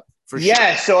what's up. For sure.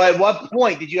 Yeah. So at what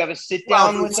point did you have a sit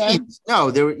down with them?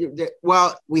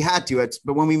 No, we had to.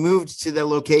 But when we moved to the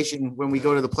location, when we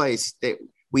go to the place,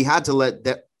 we had to let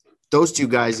those two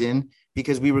guys in,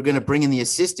 because we were going to bring in the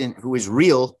assistant, who is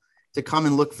real, to come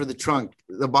and look for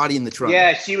the body in the trunk.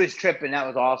 Yeah, she was tripping. That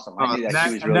was awesome. I knew that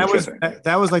she was really tripping.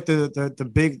 That was like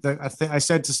the big. I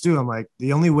said to Stu, I'm like,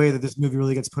 the only way that this movie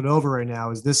really gets put over right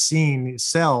now is this scene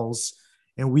sells,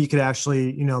 and we could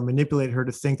actually, manipulate her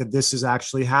to think that this is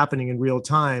actually happening in real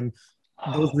time.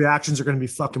 Those reactions are going to be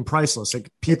fucking priceless. Like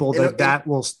people that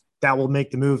will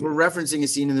make the movie. We're referencing a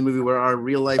scene in the movie where our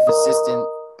real life assistant,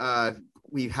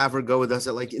 we have her go with us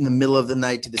at in the middle of the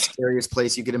night to the scariest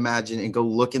place you could imagine and go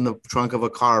look in the trunk of a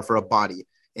car for a body.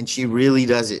 And she really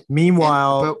does it.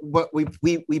 Meanwhile, but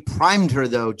we primed her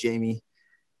though, Jamie,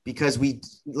 because we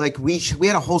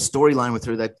had a whole storyline with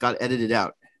her that got edited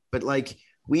out. But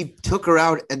we took her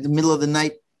out at the middle of the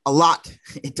night a lot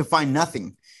to find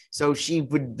nothing. So she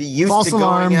would be used to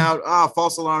going out.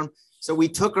 False alarm. So we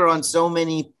took her on so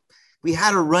many. We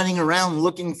had her running around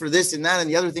looking for this and that and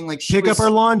the other thing. Pick up her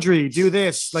laundry, do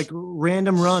this,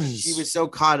 random runs. She was so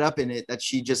caught up in it that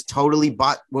she just totally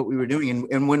bought what we were doing.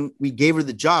 And when we gave her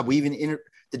the job,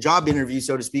 the job interview,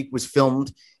 so to speak, was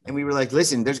filmed. And we were like,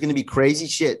 listen, there's going to be crazy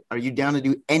shit. Are you down to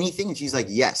do anything? And she's like,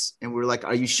 yes. And we're like,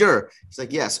 are you sure? She's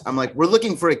like, yes. I'm like, we're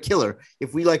looking for a killer.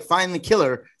 If we find the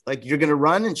killer, you're going to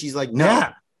run. And she's like, no.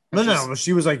 Yeah. No.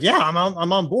 She was like, yeah, I'm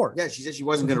on board. Yeah. She said she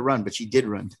wasn't going to run, but she did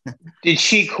run. Did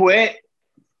she quit?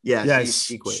 Yeah. Yes,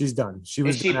 she quit. She's done.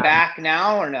 Is she back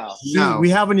now or no? No. We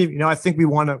haven't even, I think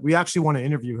we actually want to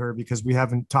interview her because we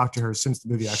haven't talked to her since the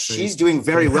movie. Actually, she's doing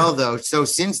very well though. So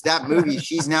since that movie,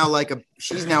 she's now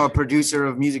a producer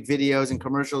of music videos and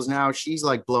commercials. Now she's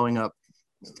blowing up.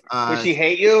 Does she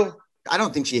hate you? I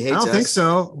don't think she hates us. I don't think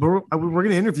so. But we're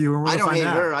going to interview her. I don't hate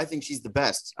her. I think she's the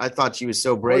best. I thought she was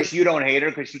so brave. Of course you don't hate her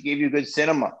because she gave you good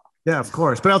cinema. Yeah, of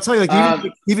course. But I'll tell you,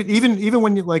 even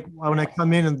when you when I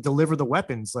come in and deliver the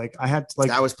weapons, I had to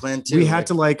that was planned too. We had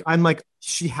to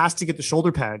she has to get the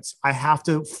shoulder pads. I have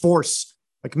to force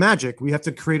magic. We have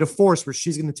to create a force where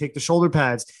she's going to take the shoulder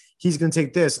pads. He's going to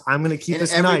take this. I'm going to keep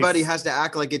this. Everybody has to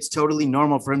act like it's totally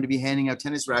normal for him to be handing out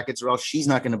tennis rackets, or else she's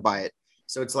not going to buy it.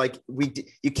 So it's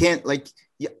you can't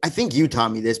I think you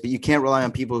taught me this, but you can't rely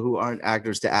on people who aren't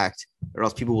actors to act, or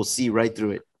else people will see right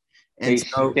through it. And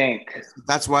so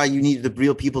that's why you need the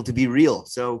real people to be real.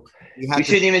 So you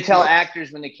shouldn't even tell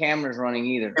actors when the camera's running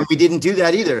either. And we didn't do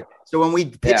that either. So when we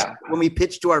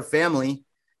pitched to our family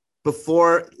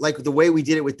before, the way we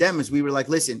did it with them is we were like,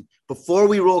 listen, before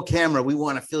we roll camera, we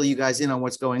want to fill you guys in on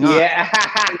what's going on. Yeah.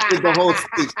 Did the whole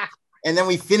speech. And then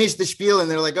we finished the spiel and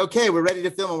they're like, okay, we're ready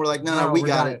to film. And we're like, no, we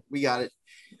got it. We got it.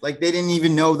 They didn't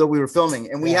even know that we were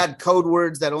filming. And we had code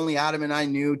words that only Adam and I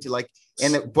knew to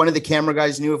and one of the camera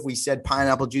guys knew if we said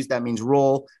pineapple juice, that means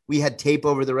roll. We had tape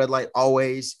over the red light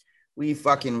always.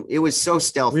 it was so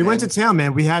stealth. We went to town,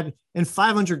 man. We had, and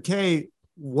 500K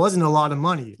wasn't a lot of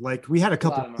money. Like we had a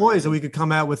couple of toys that we could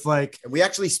come out with. Like we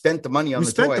actually spent the money on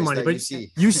the toys. The money, but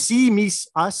you see me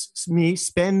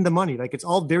spend the money. Like it's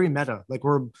all very meta. Like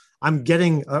I'm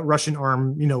getting a Russian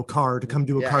arm, car to come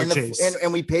do a car chase.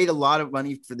 And we paid a lot of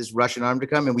money for this Russian arm to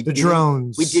come. And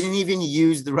drones. We didn't even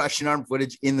use the Russian arm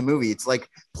footage in the movie. It's like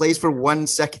plays for 1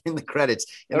 second in the credits.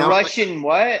 And the Russian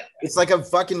what? It's like a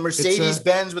fucking Mercedes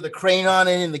Benz with a crane on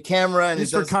it and the camera. And it's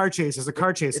for car chase. It's a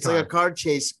car chase. It's like a car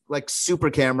chase, like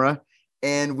super camera.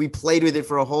 And we played with it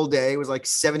for a whole day. It was like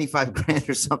 75 grand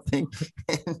or something.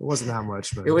 It wasn't that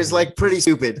much, but it was like pretty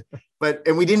stupid.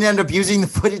 And we didn't end up using the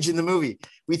footage in the movie.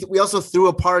 We also threw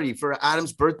a party for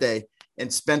Adam's birthday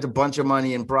and spent a bunch of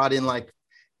money and brought in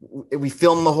we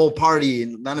filmed the whole party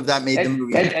and none of that made the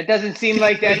movie. It doesn't seem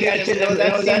like that.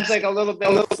 That seems like a little bit.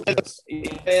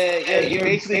 You're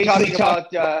basically talking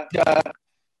about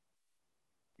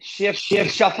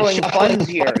shuffling funds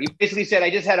here. You basically said, I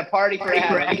just had a party for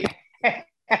Adam.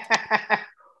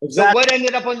 So what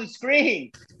ended up on the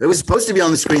screen? It was supposed to be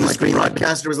on the screen. The screen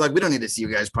broadcaster was like, we don't need to see you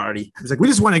guys party. It was like, we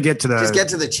just want to get to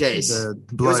the chase.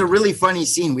 It was a really funny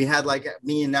scene. We had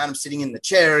me and Adam sitting in the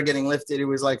chair getting lifted. It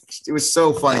was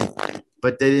so funny,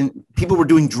 but people were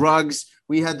doing drugs.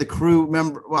 We had the crew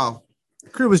the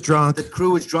crew was drunk. The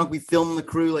crew was drunk. We filmed the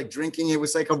crew drinking. It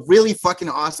was like a really fucking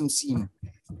awesome scene.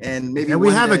 And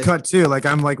we have a cut too. We're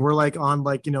on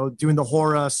doing the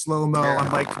horror slow-mo.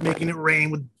 I'm making it rain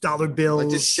with dollar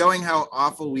bills. Just showing how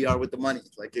awful we are with the money.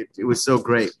 It was so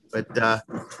great. But so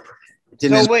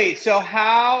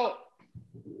how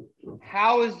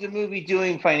is the movie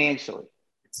doing financially?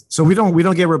 So we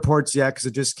don't get reports yet because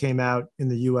it just came out in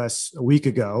the US a week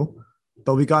ago,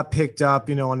 but we got picked up,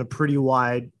 on a pretty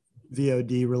wide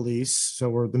VOD release.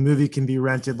 So the movie can be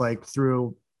rented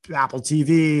through Apple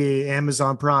TV,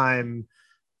 Amazon Prime,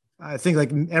 I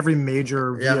think every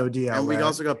major VOD outlet. And we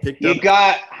also got picked up.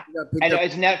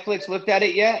 Has Netflix looked at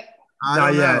it yet?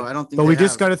 Not yet. I don't think. But we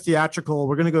just got a theatrical.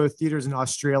 We're going to go to theaters in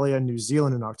Australia and New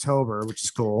Zealand in October, which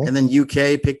is cool. And then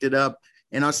UK picked it up,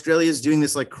 and Australia is doing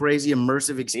this crazy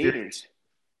immersive experience.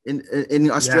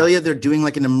 In Australia, they're doing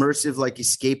an immersive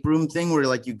escape room thing where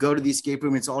you go to the escape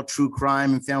room, it's all true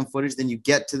crime and found footage. Then you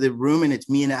get to the room and it's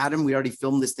me and Adam. We already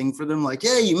filmed this thing for them.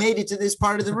 Yeah, you made it to this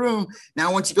part of the room.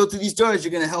 Now, once you go through these doors,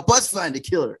 you're going to help us find a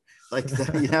killer.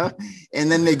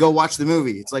 And then they go watch the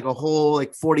movie. It's a whole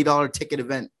 $40 ticket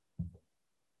event.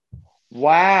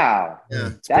 Wow.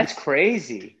 Yeah, that's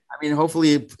crazy. I mean,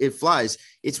 hopefully it flies.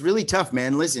 It's really tough,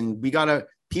 man. Listen,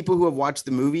 people who have watched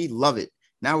the movie love it.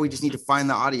 Now we just need to find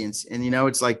the audience. And,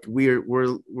 it's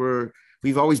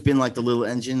we've always been the little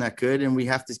engine that could, and we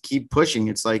have to keep pushing.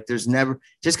 It's there's never,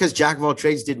 just because Jack of all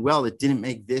trades did well, it didn't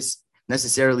make this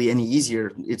necessarily any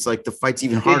easier. It's the fight's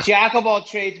even harder. Did Jack of all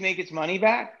trades make its money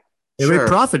back? It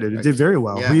profited. It did very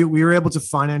well. Yeah. We were able to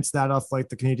finance that off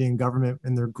the Canadian government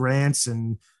and their grants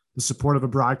and the support of a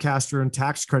broadcaster and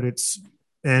tax credits.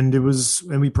 And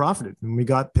we profited and we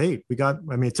got paid.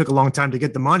 It took a long time to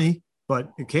get the money,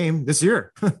 but it came this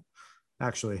year,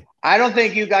 actually. I don't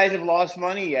think you guys have lost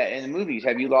money yet in the movies.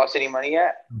 Have you lost any money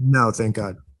yet? No, thank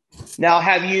God. Now,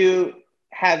 who's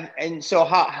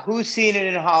seen it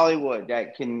in Hollywood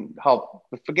that can help?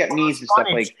 Forget needs and stuff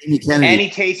any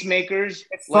tastemakers.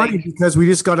 It's funny because we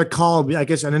just got a call, I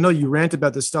guess, and I know you rant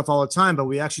about this stuff all the time, but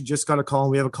we actually just got a call,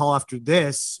 and we have a call after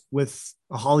this with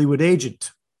a Hollywood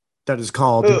agent that is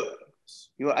called.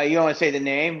 You don't want to say the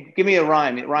name? Give me a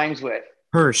rhyme. It rhymes with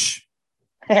Hirsch.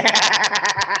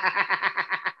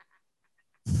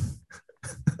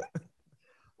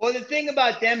 Well, the thing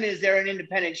about them is they're an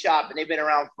independent shop and they've been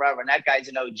around forever. And that guy's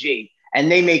an OG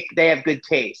and they have good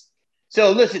taste.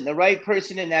 So listen, the right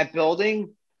person in that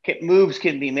building, moves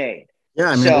can be made.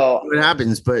 Yeah, I mean, what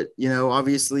happens, but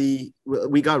obviously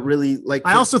we got really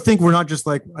I also think we're not just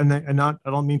I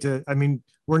don't mean to. I mean,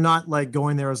 we're not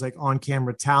going there as on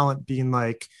camera talent, being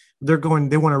they want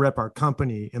to rep our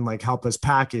company and help us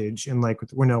package and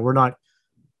we're not,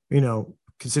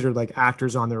 considered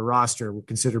actors on their roster. We're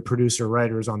considered producer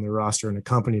writers on their roster in a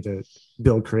company to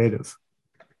build creative.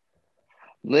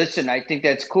 Listen, I think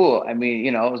that's cool. I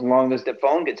mean, as long as the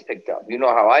phone gets picked up,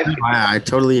 how I feel. I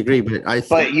totally agree,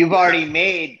 but you've already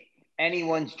made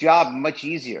anyone's job much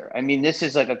easier. I mean, this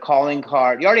is a calling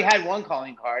card. You already had one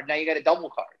calling card. Now you got a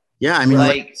double card. Yeah, I mean,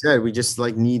 like I said, we just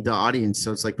need the audience.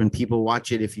 So it's when people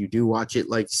watch it, if you do watch it,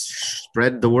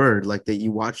 spread the word that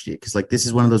you watched it, because this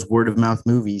is one of those word of mouth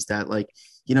movies that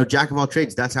Jack of all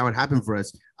trades. That's how it happened for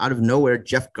us. Out of nowhere,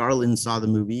 Jeff Garland saw the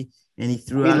movie and he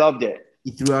loved it.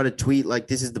 he threw out a tweet like,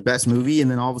 "This is the best movie," and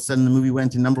then all of a sudden the movie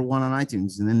went to #1 on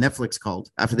iTunes, and then Netflix called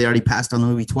after they already passed on the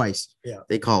movie twice. Yeah,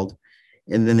 they called,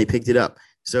 and then they picked it up.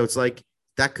 So it's like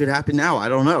that could happen now. I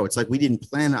don't know. It's like we didn't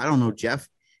plan. I don't know Jeff.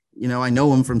 I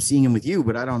know him from seeing him with you,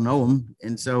 but I don't know him,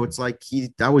 and so it's like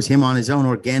that was him on his own,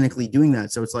 organically doing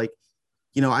that. So it's like,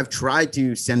 I've tried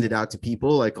to send it out to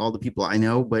people, like all the people I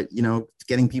know, but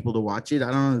getting people to watch it,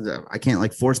 I don't know. I can't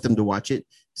like force them to watch it.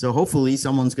 So hopefully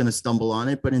someone's going to stumble on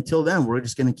it. But until then, we're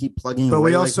just going to keep plugging but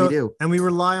away we also, like we do. And we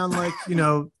rely on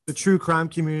the true crime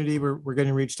community. We're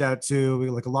getting reached out to. We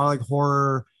like a lot of like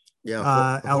horror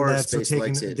outlets are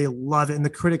taking they love it, and the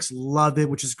critics love it,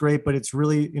 which is great. But it's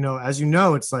really, as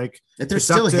it's like there's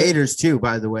still haters too,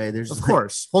 by the way. There's of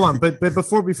course. Hold on, but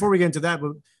before we get into that,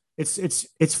 but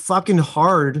it's fucking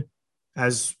hard,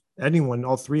 as anyone,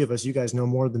 all three of us, you guys know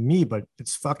more than me, but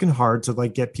it's fucking hard to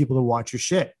like get people to watch your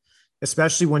shit,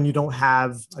 especially when you don't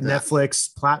have a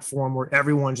Netflix platform where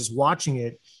everyone's just watching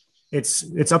it.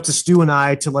 It's up to Stu and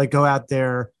I to like go out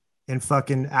there and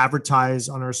fucking advertise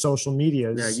on our social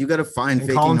medias. Yeah, you got to find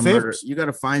faking a murder. You got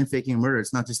to find faking a murder.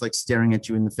 It's not just like staring at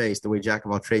you in the face the way Jack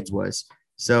of all trades was.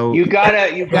 So you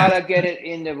gotta get it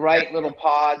in the right little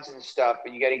pods and stuff,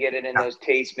 and you gotta get it in those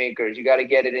tastemakers. You gotta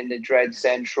get it in the Dread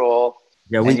Central.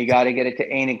 Yeah, and you gotta get it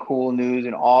to Ain't It Cool News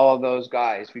and all of those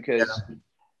guys, because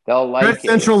they'll like Dread it.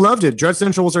 Central loved it. Dread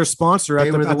Central was our sponsor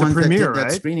at the premiere, right?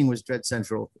 That screening was Dread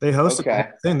Central. They hosted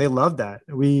the thing. They loved that.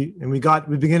 We've been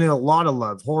getting a lot of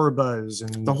love. Horror Buzz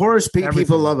and the horror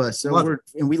people love us. So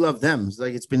and we love them. It's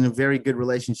like it's been a very good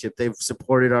relationship. They've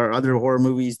supported our other horror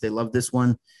movies. They love this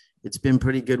one. It's been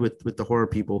pretty good with the horror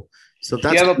people. So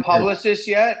that's. Do you have a publicist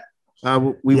yet?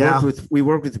 We work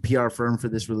with the PR firm for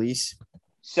this release.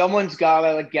 Someone's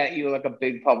gotta like get you like a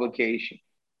big publication.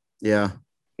 Yeah.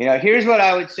 Here's what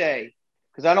I would say,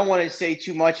 because I don't want to say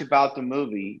too much about the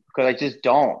movie, because I just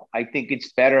don't. I think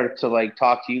it's better to like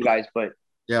talk to you guys, but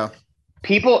yeah,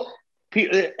 people,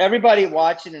 everybody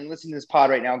watching and listening to this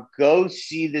pod right now, go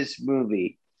see this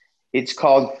movie. It's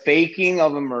called Faking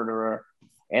of a Murderer.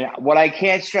 And what I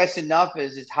can't stress enough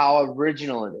is how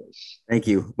original it is. Thank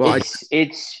you. Well, it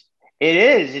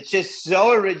is. It's just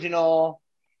so original,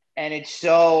 and it's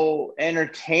so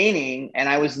entertaining, and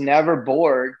I was never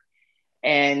bored.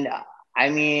 And I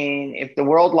mean, if the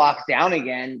world locks down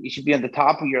again, you should be on the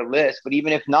top of your list. But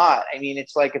even if not, I mean,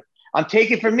 it's like, I'm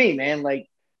taking for me, man. Like,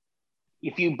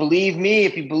 if you believe me,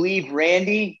 if you believe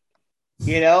Randy,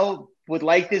 would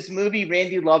like this movie.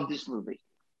 Randy loved this movie.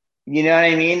 You know what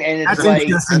I mean? And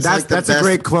it's that's a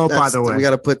great quote, by the way. We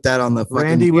got to put that on the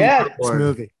Randy would love this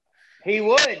movie. He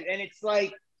would, and it's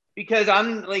like, because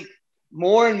I'm like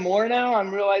more and more now,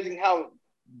 I'm realizing how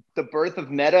the birth of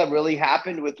meta really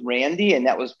happened with Randy, and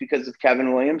that was because of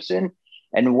Kevin Williamson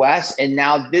and Wes. And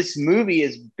now this movie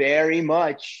is very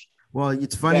much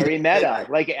it's funny, very meta.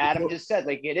 Like Adam just said,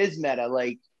 like it is meta.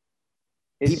 Like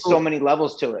it's so many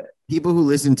levels to it. People who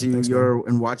listen to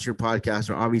and watch your podcast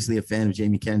are obviously a fan of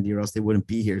Jamie Kennedy, or else they wouldn't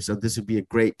be here. So this would be a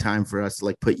great time for us to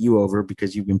like put you over,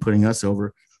 because you've been putting us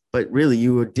over. But really,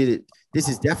 you did it. This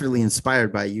is definitely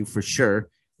inspired by you for sure.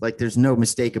 Like there's no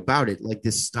mistake about it. Like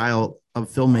this style of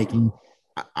filmmaking,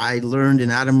 I learned,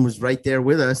 and Adam was right there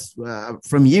with us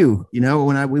from you.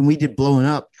 When we did Blowing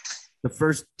Up, the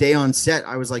first day on set,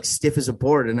 I was like stiff as a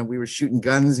board, and we were shooting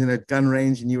guns in a gun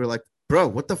range, and you were like, "Bro,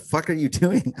 what the fuck are you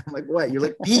doing?" I'm like, "What?" You're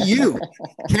like, "Be you.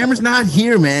 Camera's not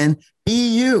here, man.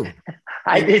 Be you."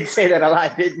 I did say that a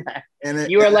lot, didn't I?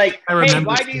 And you were like, "Hey,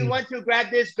 why do you want to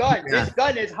grab this gun? Yeah. This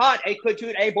gun is hot. It could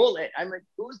shoot a bullet." I'm like,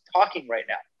 "Who's talking right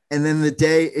now?" And then the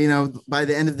day, by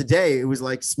the end of the day, it was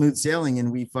like smooth sailing,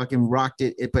 and we fucking rocked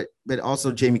it. But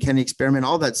also Jamie Kennedy experiment,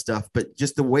 all that stuff. But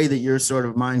just the way that your sort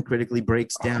of mind critically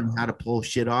breaks down how to pull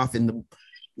shit off, and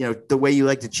the way you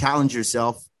like to challenge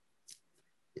yourself.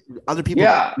 Other people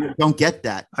don't get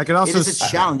that. I can also. It's a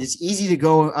challenge. It's easy to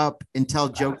go up and tell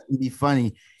jokes and be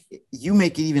funny. You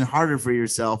make it even harder for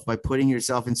yourself by putting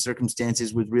yourself in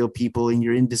circumstances with real people, and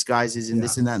you're in disguises and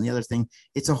this and that and the other thing.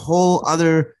 It's a whole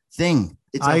other thing.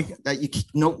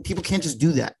 People can't just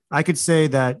do that. I could say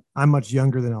that I'm much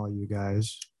younger than all you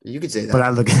guys. You could say that, but I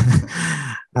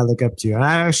look up to you. And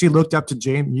I actually looked up to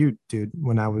you, dude,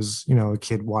 when I was, a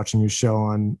kid watching your show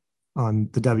on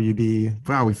the WB.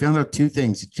 Wow, we found out two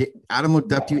things. Adam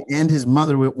looked up to you, and his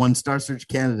mother won Star Search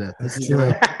Canada. That's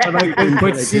true.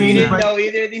 But seeing didn't know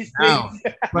either of these things.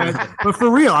 But for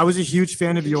real, I was a huge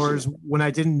fan of yours when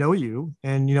I didn't know you.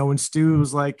 And when Stu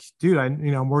was like, "Dude,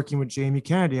 I'm working with Jamie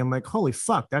Kennedy," I'm like, "Holy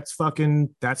fuck, that's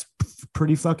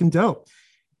pretty fucking dope."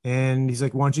 And he's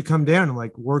like, "Why don't you come down and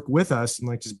like work with us and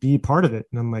like just be part of it?"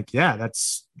 And I'm like, "Yeah,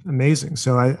 that's amazing."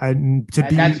 So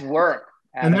that's work.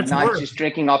 And I'm not just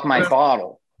drinking off my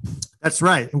bottle. That's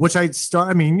right. Which I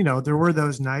mean, you know, there were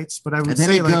those nights, but I would and then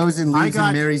say he goes and leaves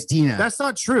and marries Tina. That's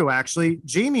not true, actually.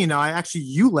 Jamie and I,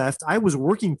 you left. I was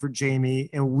working for Jamie,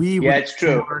 and we would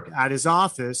work at his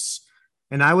office.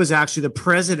 And I was actually the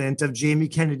president of Jamie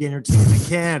Kennedy Entertainment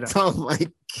Canada. Oh my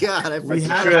God! We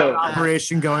had an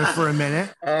operation going for a minute.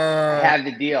 I have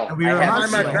the deal. We were behind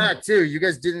my back too. You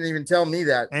guys didn't even tell me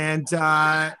that. And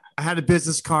I had a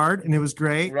business card, and it was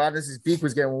great. Rodness's beak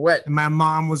was getting wet, and my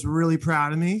mom was really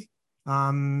proud of me.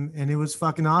 And it was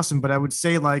fucking awesome. But I would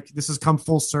say, like, this has come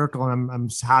full circle, and I'm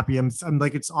happy. I'm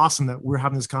like, it's awesome that we're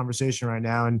having this conversation right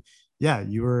now. And yeah,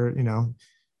 you were, you know,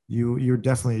 you're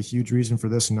definitely a huge reason for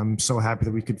this, and I'm so happy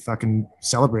that we could fucking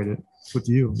celebrate it with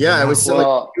you. Yeah, it was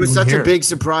such a big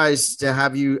surprise to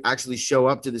have you actually show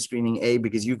up to the screening,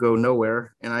 because you go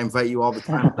nowhere, and I invite you all the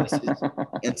time.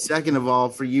 And second of all,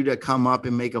 for you to come up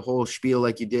and make a whole spiel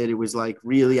like you did, it was like,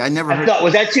 really, I never heard.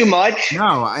 Was that too much?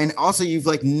 No, and also you've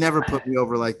like never put me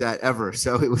over like that ever.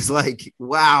 So it was like,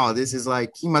 wow, this is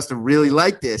like, he must have really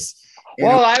liked this. And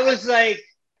I was like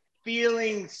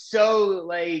feeling so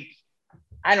like,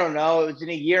 I don't know. It was in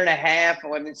a year and a half. I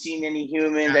haven't seen any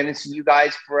humans. I haven't seen you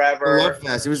guys forever.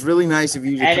 It was really nice of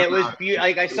you. And it was beautiful.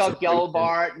 Like, I saw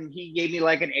Gelbart, and he gave me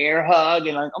like an air hug,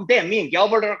 and I'm damn, me and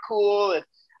Gelbart are cool.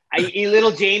 And little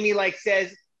Jamie like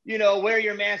says, you know, wear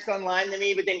your mask online to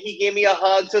me, but then he gave me a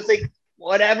hug. So it's like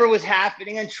whatever was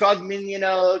happening, and Trugman, you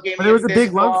know, gave me. But it was a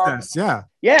big love fest. Yeah.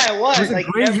 Yeah, it was.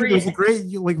 It was a great.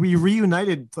 Like, we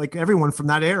reunited like everyone from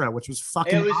that era, which was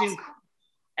fucking. It was awesome.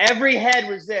 Every head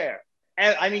was there.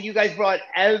 I mean, you guys brought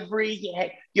every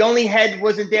head. The only head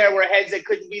wasn't there were heads that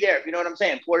couldn't be there. If you know what I'm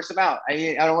saying, pour some out. I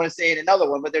mean, I don't want to say it another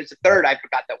one, but there's a third I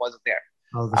forgot that wasn't there.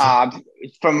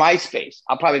 It's from MySpace.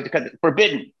 I'll probably have to cut it.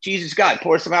 Forbidden. Jesus God,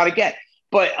 pour some out again.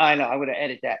 But I know I'm going to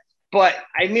edit that. But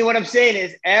I mean, what I'm saying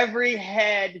is every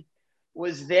head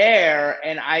was there,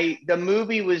 and the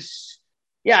movie was.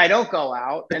 Yeah, I don't go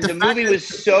out, and the movie was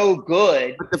so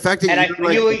good. But the fact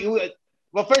that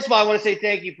well, first of all, I want to say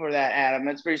thank you for that, Adam.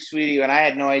 That's very sweet of you, and I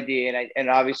had no idea. And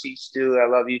obviously, Stu, I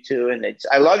love you too, and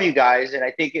I love you guys. And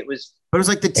I think it was. But it was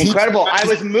like the incredible. I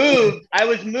was moved.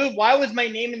 Why was my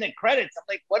name in the credits? I'm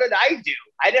like, what did I do?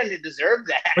 I didn't deserve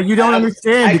that. But you don't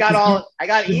understand. I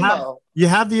got emo. You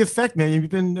have the effect, man. You've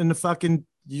been in the fucking.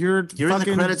 You're in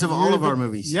the credits of all of our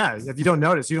movies. Yeah, if you don't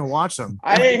notice, you don't watch them.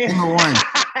 I didn't. Number one.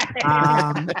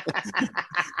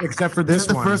 Except for this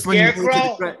one. The first one. All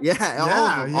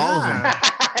of them.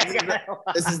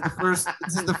 This is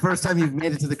the first time you've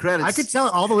made it to the credits. I could tell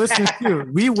all the listeners too.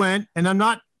 We went, and I'm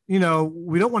not, you know,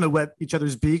 we don't want to wet each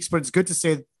other's beaks, but it's good to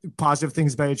say positive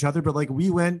things about each other. But like,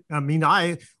 we went, I mean,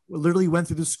 I literally went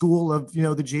through the school of, you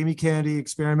know, the Jamie Kennedy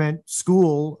experiment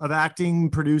school of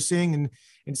acting, producing, and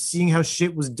seeing how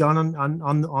shit was done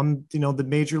on you know, the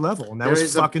major level. And that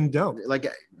was fucking dope.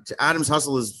 Like, Adam's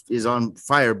hustle is on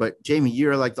fire, but Jamie,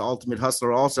 you're like the ultimate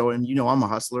hustler also. And, you know, I'm a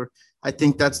hustler. I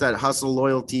think that's that hustle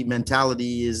loyalty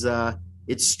mentality is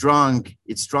it's strong.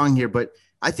 It's strong here. But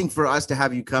I think for us to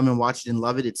have you come and watch it and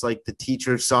love it, it's like the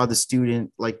teacher saw the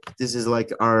student. Like, this is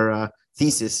like our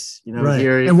thesis, you know, right.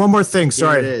 Here. And one more thing.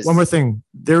 Sorry. One more thing.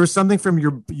 There was something from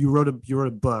you wrote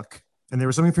a book, and there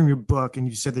was something from your book, and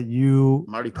you said that you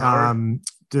Marty Power.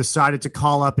 Decided to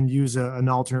call up and use an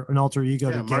alter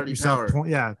ego to get Marty yourself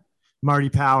Power. Marty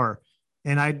Power.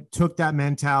 And I took that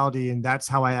mentality, and that's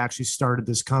how I actually started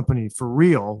this company for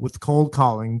real, with cold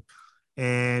calling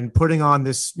and putting on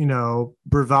this, you know,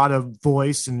 bravado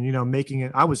voice, and, you know, making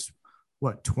it. I was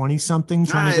 20 something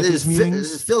trying to get these meetings.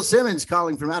 This is Phil Simmons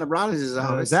calling from Adam Rodness'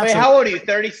 house. Wait, how old are you?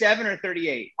 37 or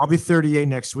 38? I'll be 38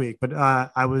 next week, but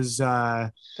I was.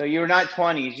 So you were not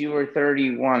 20s. You were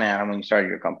 31, Adam, when you started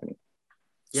your company.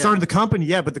 Started the company,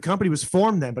 yeah, but the company was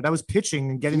formed then. But I was pitching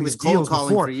and getting these deals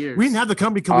before. We didn't have the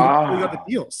company come. We got the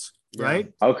deals,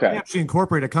 right? Okay. We actually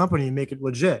incorporate a company and make it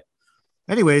legit.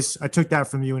 Anyways, I took that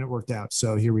from you, and it worked out.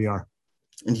 So here we are.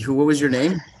 And what was your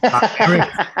name?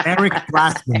 Eric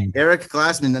Glassman. Eric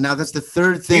Glassman. Now that's the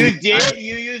third thing.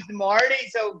 You used Marty,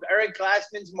 so Eric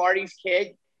Glassman's Marty's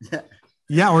kid.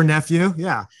 Yeah, or nephew.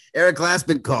 Yeah. Eric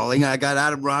Glassman calling. I got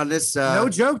Adam Rodness. No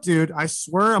joke, dude. I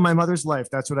swear on my mother's life,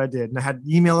 that's what I did. And I had an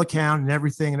email account and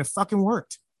everything, and it fucking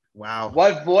worked. Wow.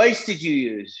 What voice did you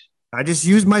use? I just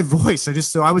used my voice.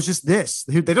 I was just this.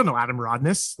 They don't know Adam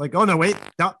Rodness. Like, oh no, wait,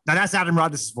 no, that's Adam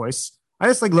Rodness' voice. I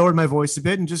just like lowered my voice a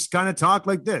bit and just kind of talk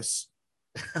like this.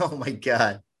 Oh my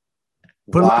God.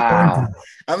 Wow.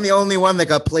 I'm the only one that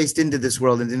got placed into this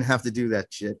world and didn't have to do that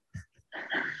shit.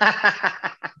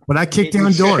 But I kicked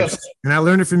down doors, and I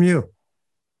learned it from you.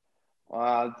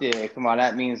 Wow, dude, come on,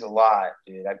 that means a lot,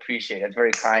 dude. I appreciate it. That's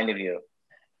very kind of you.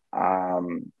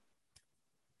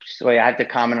 So I have to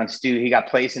comment on Stu. He got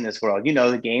placed in this world. You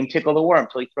know the game, tickle the worm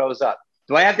till he throws up.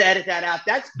 Do I have to edit that out?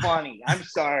 That's funny. I'm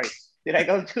sorry. Did I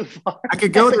go too far? I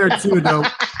could go there too, though.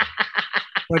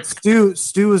 But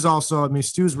Stu is also, I mean,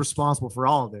 Stu's responsible for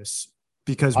all of this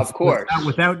because of course,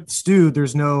 without Stu,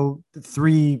 there's no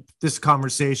this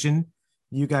conversation.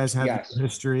 You guys have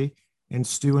history, and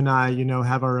Stu and I,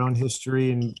 have our own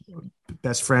history and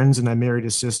best friends. And I married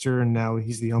his sister, and now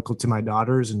he's the uncle to my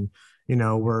daughters, and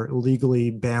we're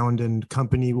legally bound and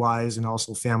company wise and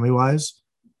also family wise.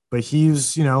 But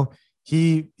he's,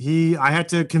 I had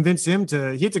to convince he had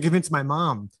to convince my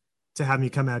mom to have me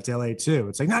come out to LA too.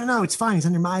 It's like, no, it's fine. He's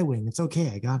under my wing. It's okay.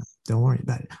 I got him. Don't worry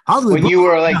about it. When you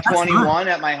were like 21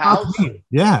 at my house?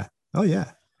 Yeah. Oh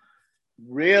yeah.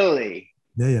 Really?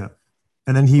 Yeah.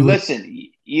 And then he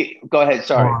you go ahead.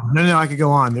 Sorry. No, I could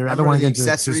go on there. I don't want to get into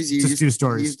accessories. Two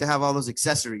stories. You used to have all those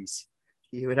accessories.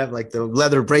 You would have like the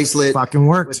leather bracelet. Fucking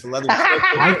worked. With the leather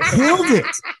I killed it.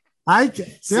 I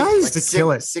used to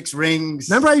kill it. 6 rings.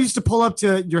 Remember, I used to pull up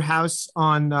to your house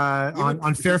on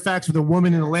Fairfax with a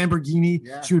woman in a Lamborghini.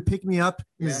 Yeah. She would pick me up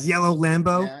in this yellow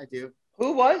Lambo. Yeah, I do.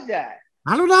 Who was that?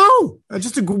 I don't know.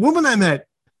 Just a woman I met,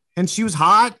 and she was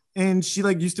hot, and she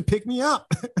used to pick me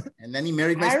up. And then he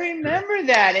married my. I remember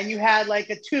that, and you had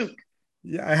like a toque.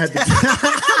 Yeah, I had.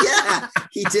 Yeah,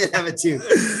 he did have a toque.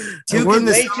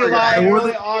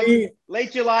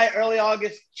 Late July, early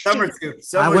August. Summer toque.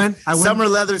 Summer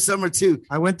leather, summer toque.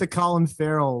 I went to Colin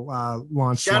Farrell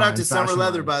launch. Shout out to Summer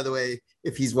Leather, by the way,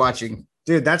 if he's watching.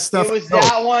 Dude, that stuff. It was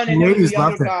that one, and it was the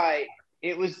other guy.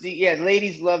 It was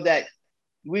ladies love that.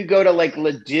 We'd go to like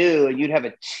Ladue, and you'd have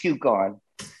a toque on.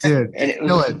 Dude, and it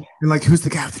was and who's the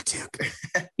guy with the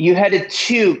toque? You had a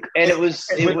toque, and it was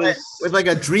with like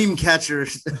a dream catcher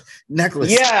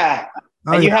necklace. Yeah,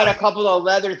 and you had a couple of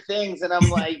leather things, and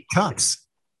I'm like cups.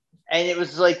 And it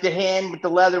was like the hand with the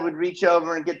leather would reach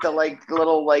over and get the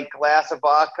little glass of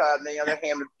vodka, and the other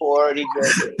hand would pour it.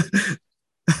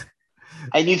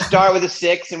 And you start with a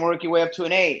 6 and work your way up to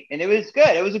an 8, and it was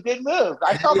good. It was a good move.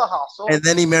 I saw the hustle. And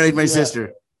then he married my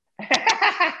sister.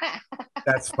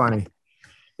 That's funny.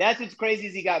 That's what's crazy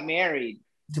is he got married.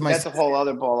 That's a whole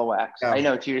other ball of wax. Yeah. I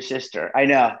know, to your sister. I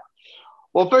know.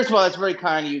 Well, first of all, that's very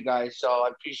kind of you guys. So I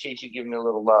appreciate you giving me a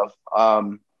little love.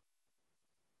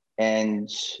 And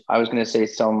I was going to say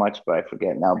so much, but I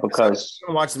forget now because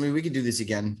watch the movie. We could do this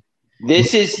again.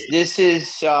 This is it is.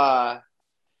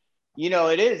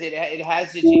 It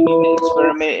has the Jimmy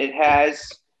experiment. It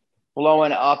has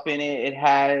blowing up in it. It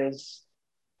has,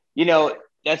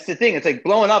 that's the thing. It's like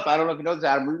blowing up. I don't know if you know this,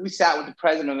 Adam. We sat with the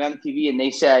president of MTV, and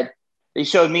they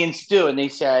showed me and Stu, and they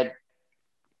said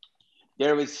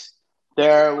there was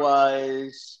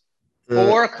 4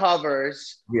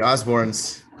 covers. The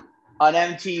Osbournes. On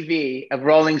MTV of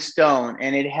Rolling Stone,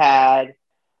 and it had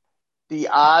the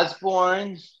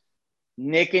Osbournes,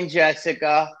 Nick and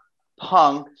Jessica,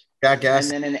 Punk'd,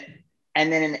 Jackass, and then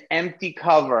an empty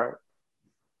cover.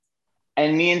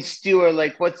 And me and Stu are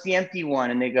like, "What's the empty one?"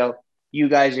 And they go, "You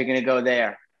guys are gonna go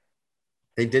there."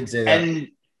 They did say that.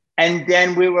 And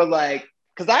then we were like,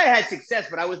 because I had success,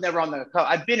 but I was never on the cover.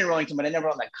 I've been in Rolling Stone, but I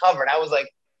never on the cover. And I was like,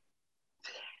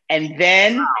 and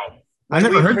then I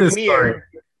never heard this story.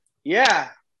 Yeah,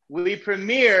 we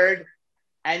premiered,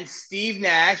 and Steve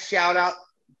Nash, shout out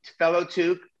to fellow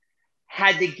Toque,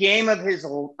 had the game of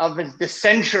the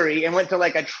century and went to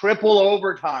a triple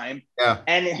overtime. Yeah,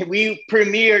 and we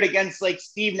premiered against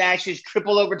Steve Nash's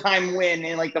triple overtime win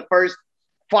in the first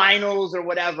finals or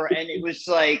whatever, and it was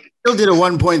still did a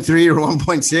 1.3 or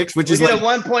 1.6, which is did a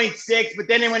 1.6, but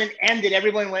then when it ended,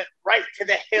 everyone went right to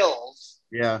the Hills.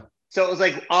 Yeah, so it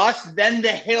was us, then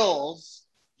the Hills.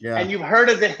 Yeah. And you've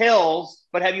heard of the Hills,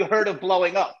 but have you heard of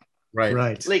blowing up?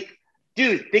 Right.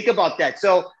 Dude, think about that.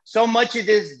 So much of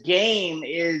this game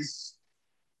is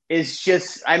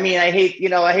just, I hate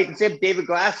to say it, David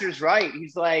Glasser's right.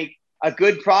 He's like, a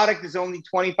good product is only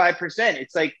 25%.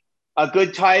 It's like a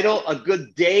good title, a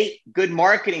good date, good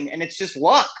marketing, and it's just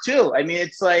luck too.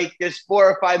 It's like there's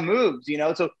 4 or 5 moves,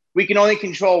 so we can only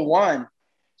control one.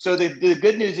 So the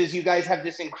good news is you guys have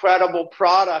this incredible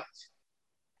product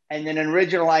and an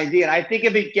original idea. And I think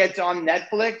if it gets on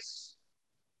Netflix,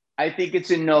 I think it's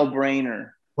a no-brainer.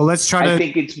 Well, let's try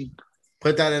to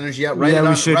put that energy out. Write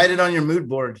it on your mood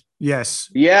board. Yes.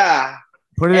 Yeah.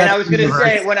 Put it. And I was going to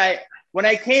say, when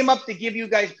I came up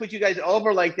to put you guys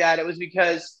over like that, it was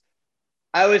because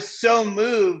I was so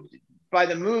moved by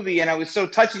the movie and I was so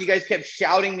touched. You guys kept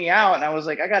shouting me out, and I was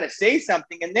like, I got to say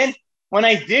something. And then when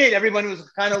I did, everyone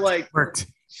was kind of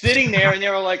sitting there, and they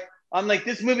were like, I'm like,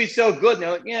 this movie's so good. And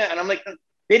they're like, yeah. And I'm like,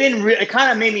 they didn't. It kind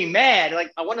of made me mad.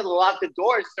 I wanted to lock the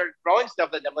door and start throwing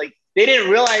stuff at them. They didn't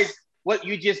realize what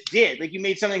you just did. Like, you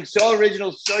made something so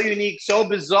original, so unique, so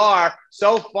bizarre,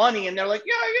 so funny. And they're like,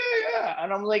 yeah.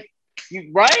 And I'm like,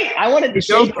 right? I wanted to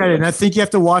shake it. And I think you have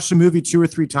to watch the movie 2 or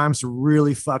 3 times to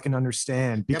really fucking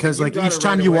understand, because like each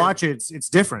time you watch it, it's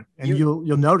different, and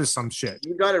you'll notice some shit.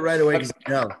 You got it right away because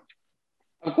you know.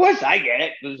 Of course I get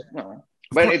it.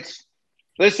 But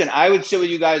listen, I would sit with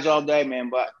you guys all day, man,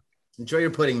 but enjoy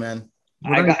your pudding, man.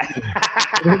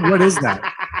 What is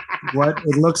that? What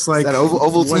it looks like? Is that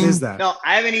Ovaltine? What is that? No,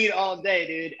 I haven't eaten all day,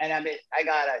 dude. And I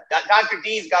got Dr.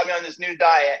 Dean's got me on this new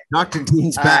diet. Dr.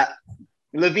 Dean's back.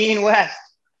 Levine West.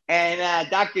 And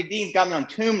Dr. Dean's got me on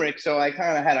turmeric, so I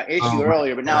kind of had an issue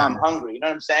earlier, but now I'm hungry. You know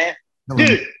what I'm saying?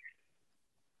 Dude,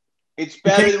 it's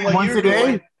better than what you're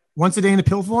doing. Once a day in a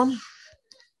pill form?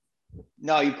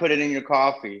 No, you put it in your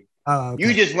coffee. Oh, okay.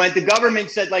 You just went. The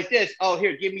government said like this. Oh,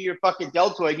 here, give me your fucking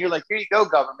Deltoid. And you're like, here you go,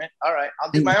 government. All right,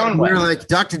 I'll do my own way. You're like,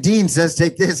 Dr. Dean says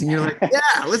take this, and you're like,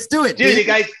 yeah, let's do it, dude. The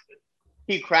guy,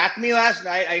 he cracked me last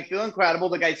night. I feel incredible.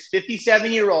 The guy's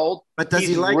 57-year-old. But does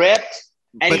he like ripped?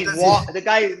 And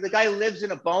the guy lives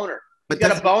in a boner. He's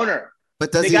got a boner.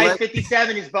 But does the he guy's like,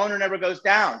 57? His boner never goes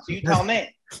down. So you tell me.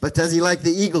 But does he like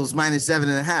the Eagles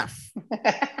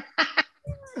 -7.5?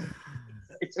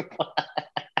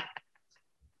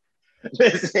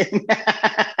 Listen,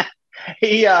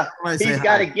 he's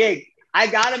got a gig. I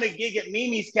got him a gig at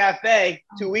Mimi's Cafe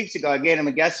 2 weeks ago. I gave him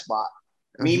a guest spot.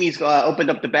 Mimi's opened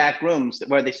up the back rooms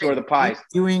where they store the pies.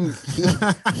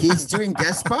 He's doing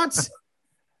guest spots?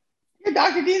 Yeah,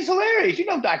 Dr. Dean's hilarious. You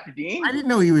know Dr. Dean. I didn't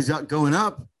know he was going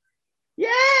up.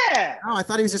 Yeah. Oh, I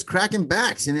thought he was just cracking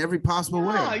backs in every possible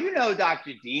way. Oh, you know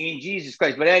Dr. Dean. Jesus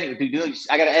Christ. But anyway, dude,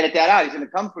 I got to edit that out. He's going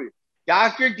to come for you.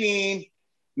 Dr. Dean,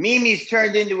 Mimi's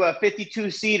turned into a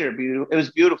 52-seater. It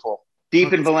was beautiful.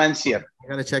 Deep in Valencia. I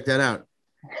got to check that out.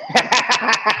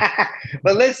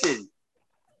 But listen,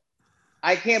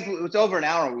 I can't believe it's over an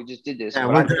hour. We just did this. Yeah,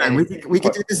 we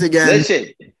can do this again. Listen,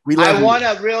 I want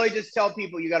to really just tell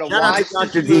people you got to watch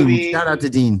this movie. Shout out to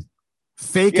Dean.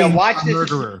 Watch this.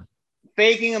 Murderer.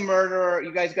 Faking a Murderer.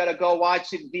 You guys got to go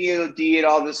watch it, VOD and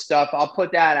all this stuff. I'll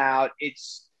put that out.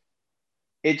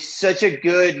 It's such a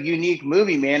good, unique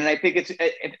movie, man. And I think it's,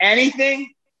 if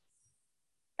anything,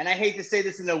 and I hate to say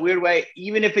this in a weird way,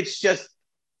 even if it's just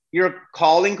your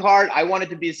calling card, I want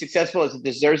it to be as successful as it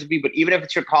deserves to be. But even if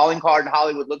it's your calling card and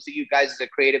Hollywood looks at you guys as a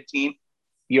creative team,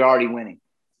 you're already winning.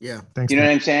 Yeah. Thanks. You know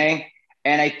what I'm saying?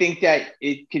 And I think that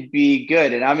it could be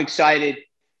good. And I'm excited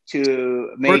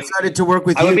to make. We're excited to work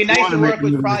with you. It would be nice to work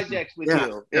with projects with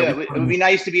you. Yeah, it would be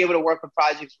nice to be able to work with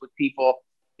projects with people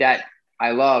that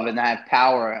I love and that have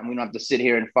power, and we don't have to sit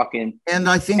here and fucking. And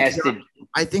I think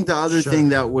the other thing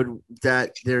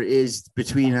that there is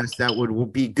between us that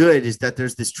would be good is that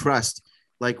there's this trust.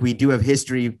 Like, we do have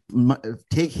history.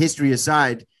 Take history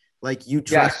aside. Like, you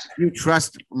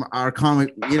trust our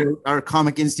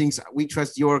comic instincts. We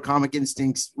trust your comic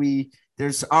instincts.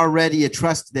 There's already a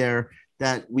trust there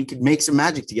that we could make some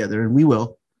magic together, and we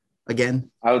will. Again,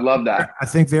 I would love that. I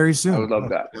think very soon. I would love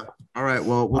that. All right.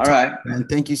 Well, all right, man.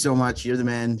 Thank you so much. You're the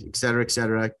man, et cetera, et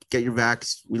cetera. Get your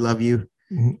vax. We love you.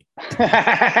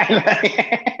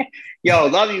 Yo,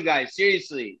 love you guys.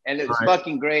 Seriously. And it was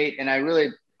fucking great. And I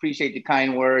really appreciate the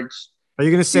kind words. Are you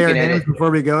going to say our names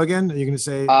before we go again? Are you going to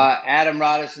say Adam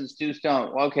Rodness and Stu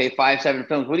Stone? Okay, 5-7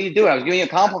 Films. What are you doing? I was giving you a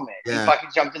compliment. Yeah. You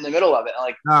fucking jumped in the middle of it.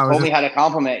 Told me how to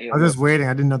compliment you. I was just waiting.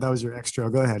 I didn't know that was your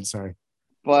extra. Go ahead. Sorry.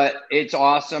 But it's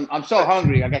awesome. I'm so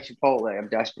hungry. I got Chipotle. I'm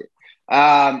desperate.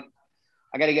 I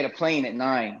got to get a plane at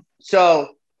 9.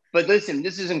 So, but listen,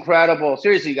 this is incredible.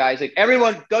 Seriously, guys. Like,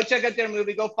 everyone, go check out their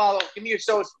movie. Go follow. Give me your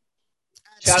social.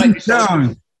 Shout out your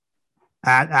social.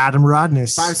 At Adam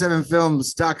Rodness.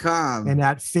 57films.com. And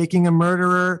at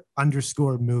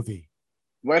fakingamurderer_movie.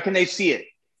 Where can they see it?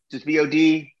 Just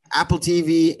VOD? Apple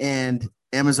TV and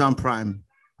Amazon Prime.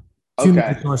 Two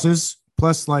sources.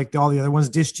 Plus, like all the other ones,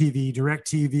 Dish TV, Direct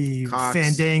TV, Cox,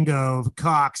 Fandango,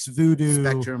 Cox, Vudu,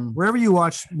 Spectrum. Wherever you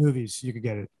watch movies, you could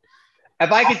get it.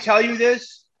 If I could tell you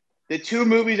this, the 2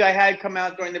 movies I had come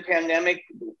out during the pandemic,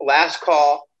 Last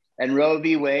Call and Roe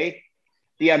v. Wade,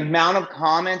 the amount of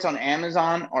comments on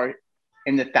Amazon are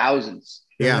in the thousands.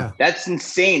 Yeah. That's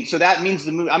insane. So that means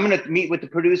the movie, I'm going to meet with the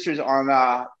producers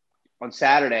on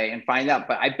Saturday and find out,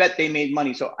 but I bet they made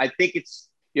money. So I think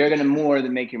you're going to more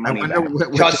than make your money back.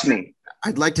 Trust me.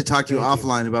 I'd like to talk to you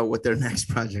offline about what their next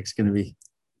project's going to be.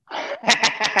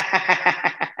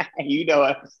 You know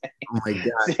what I'm saying. Oh my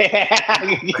God.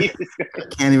 I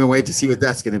can't even wait to see what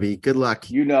that's going to be. Good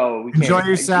luck. You know. Enjoy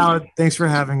your salad. Thanks for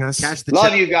having us.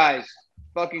 Love you guys.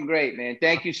 Fucking great, man.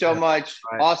 Thank you so much.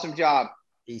 Right. Awesome job.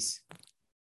 Peace.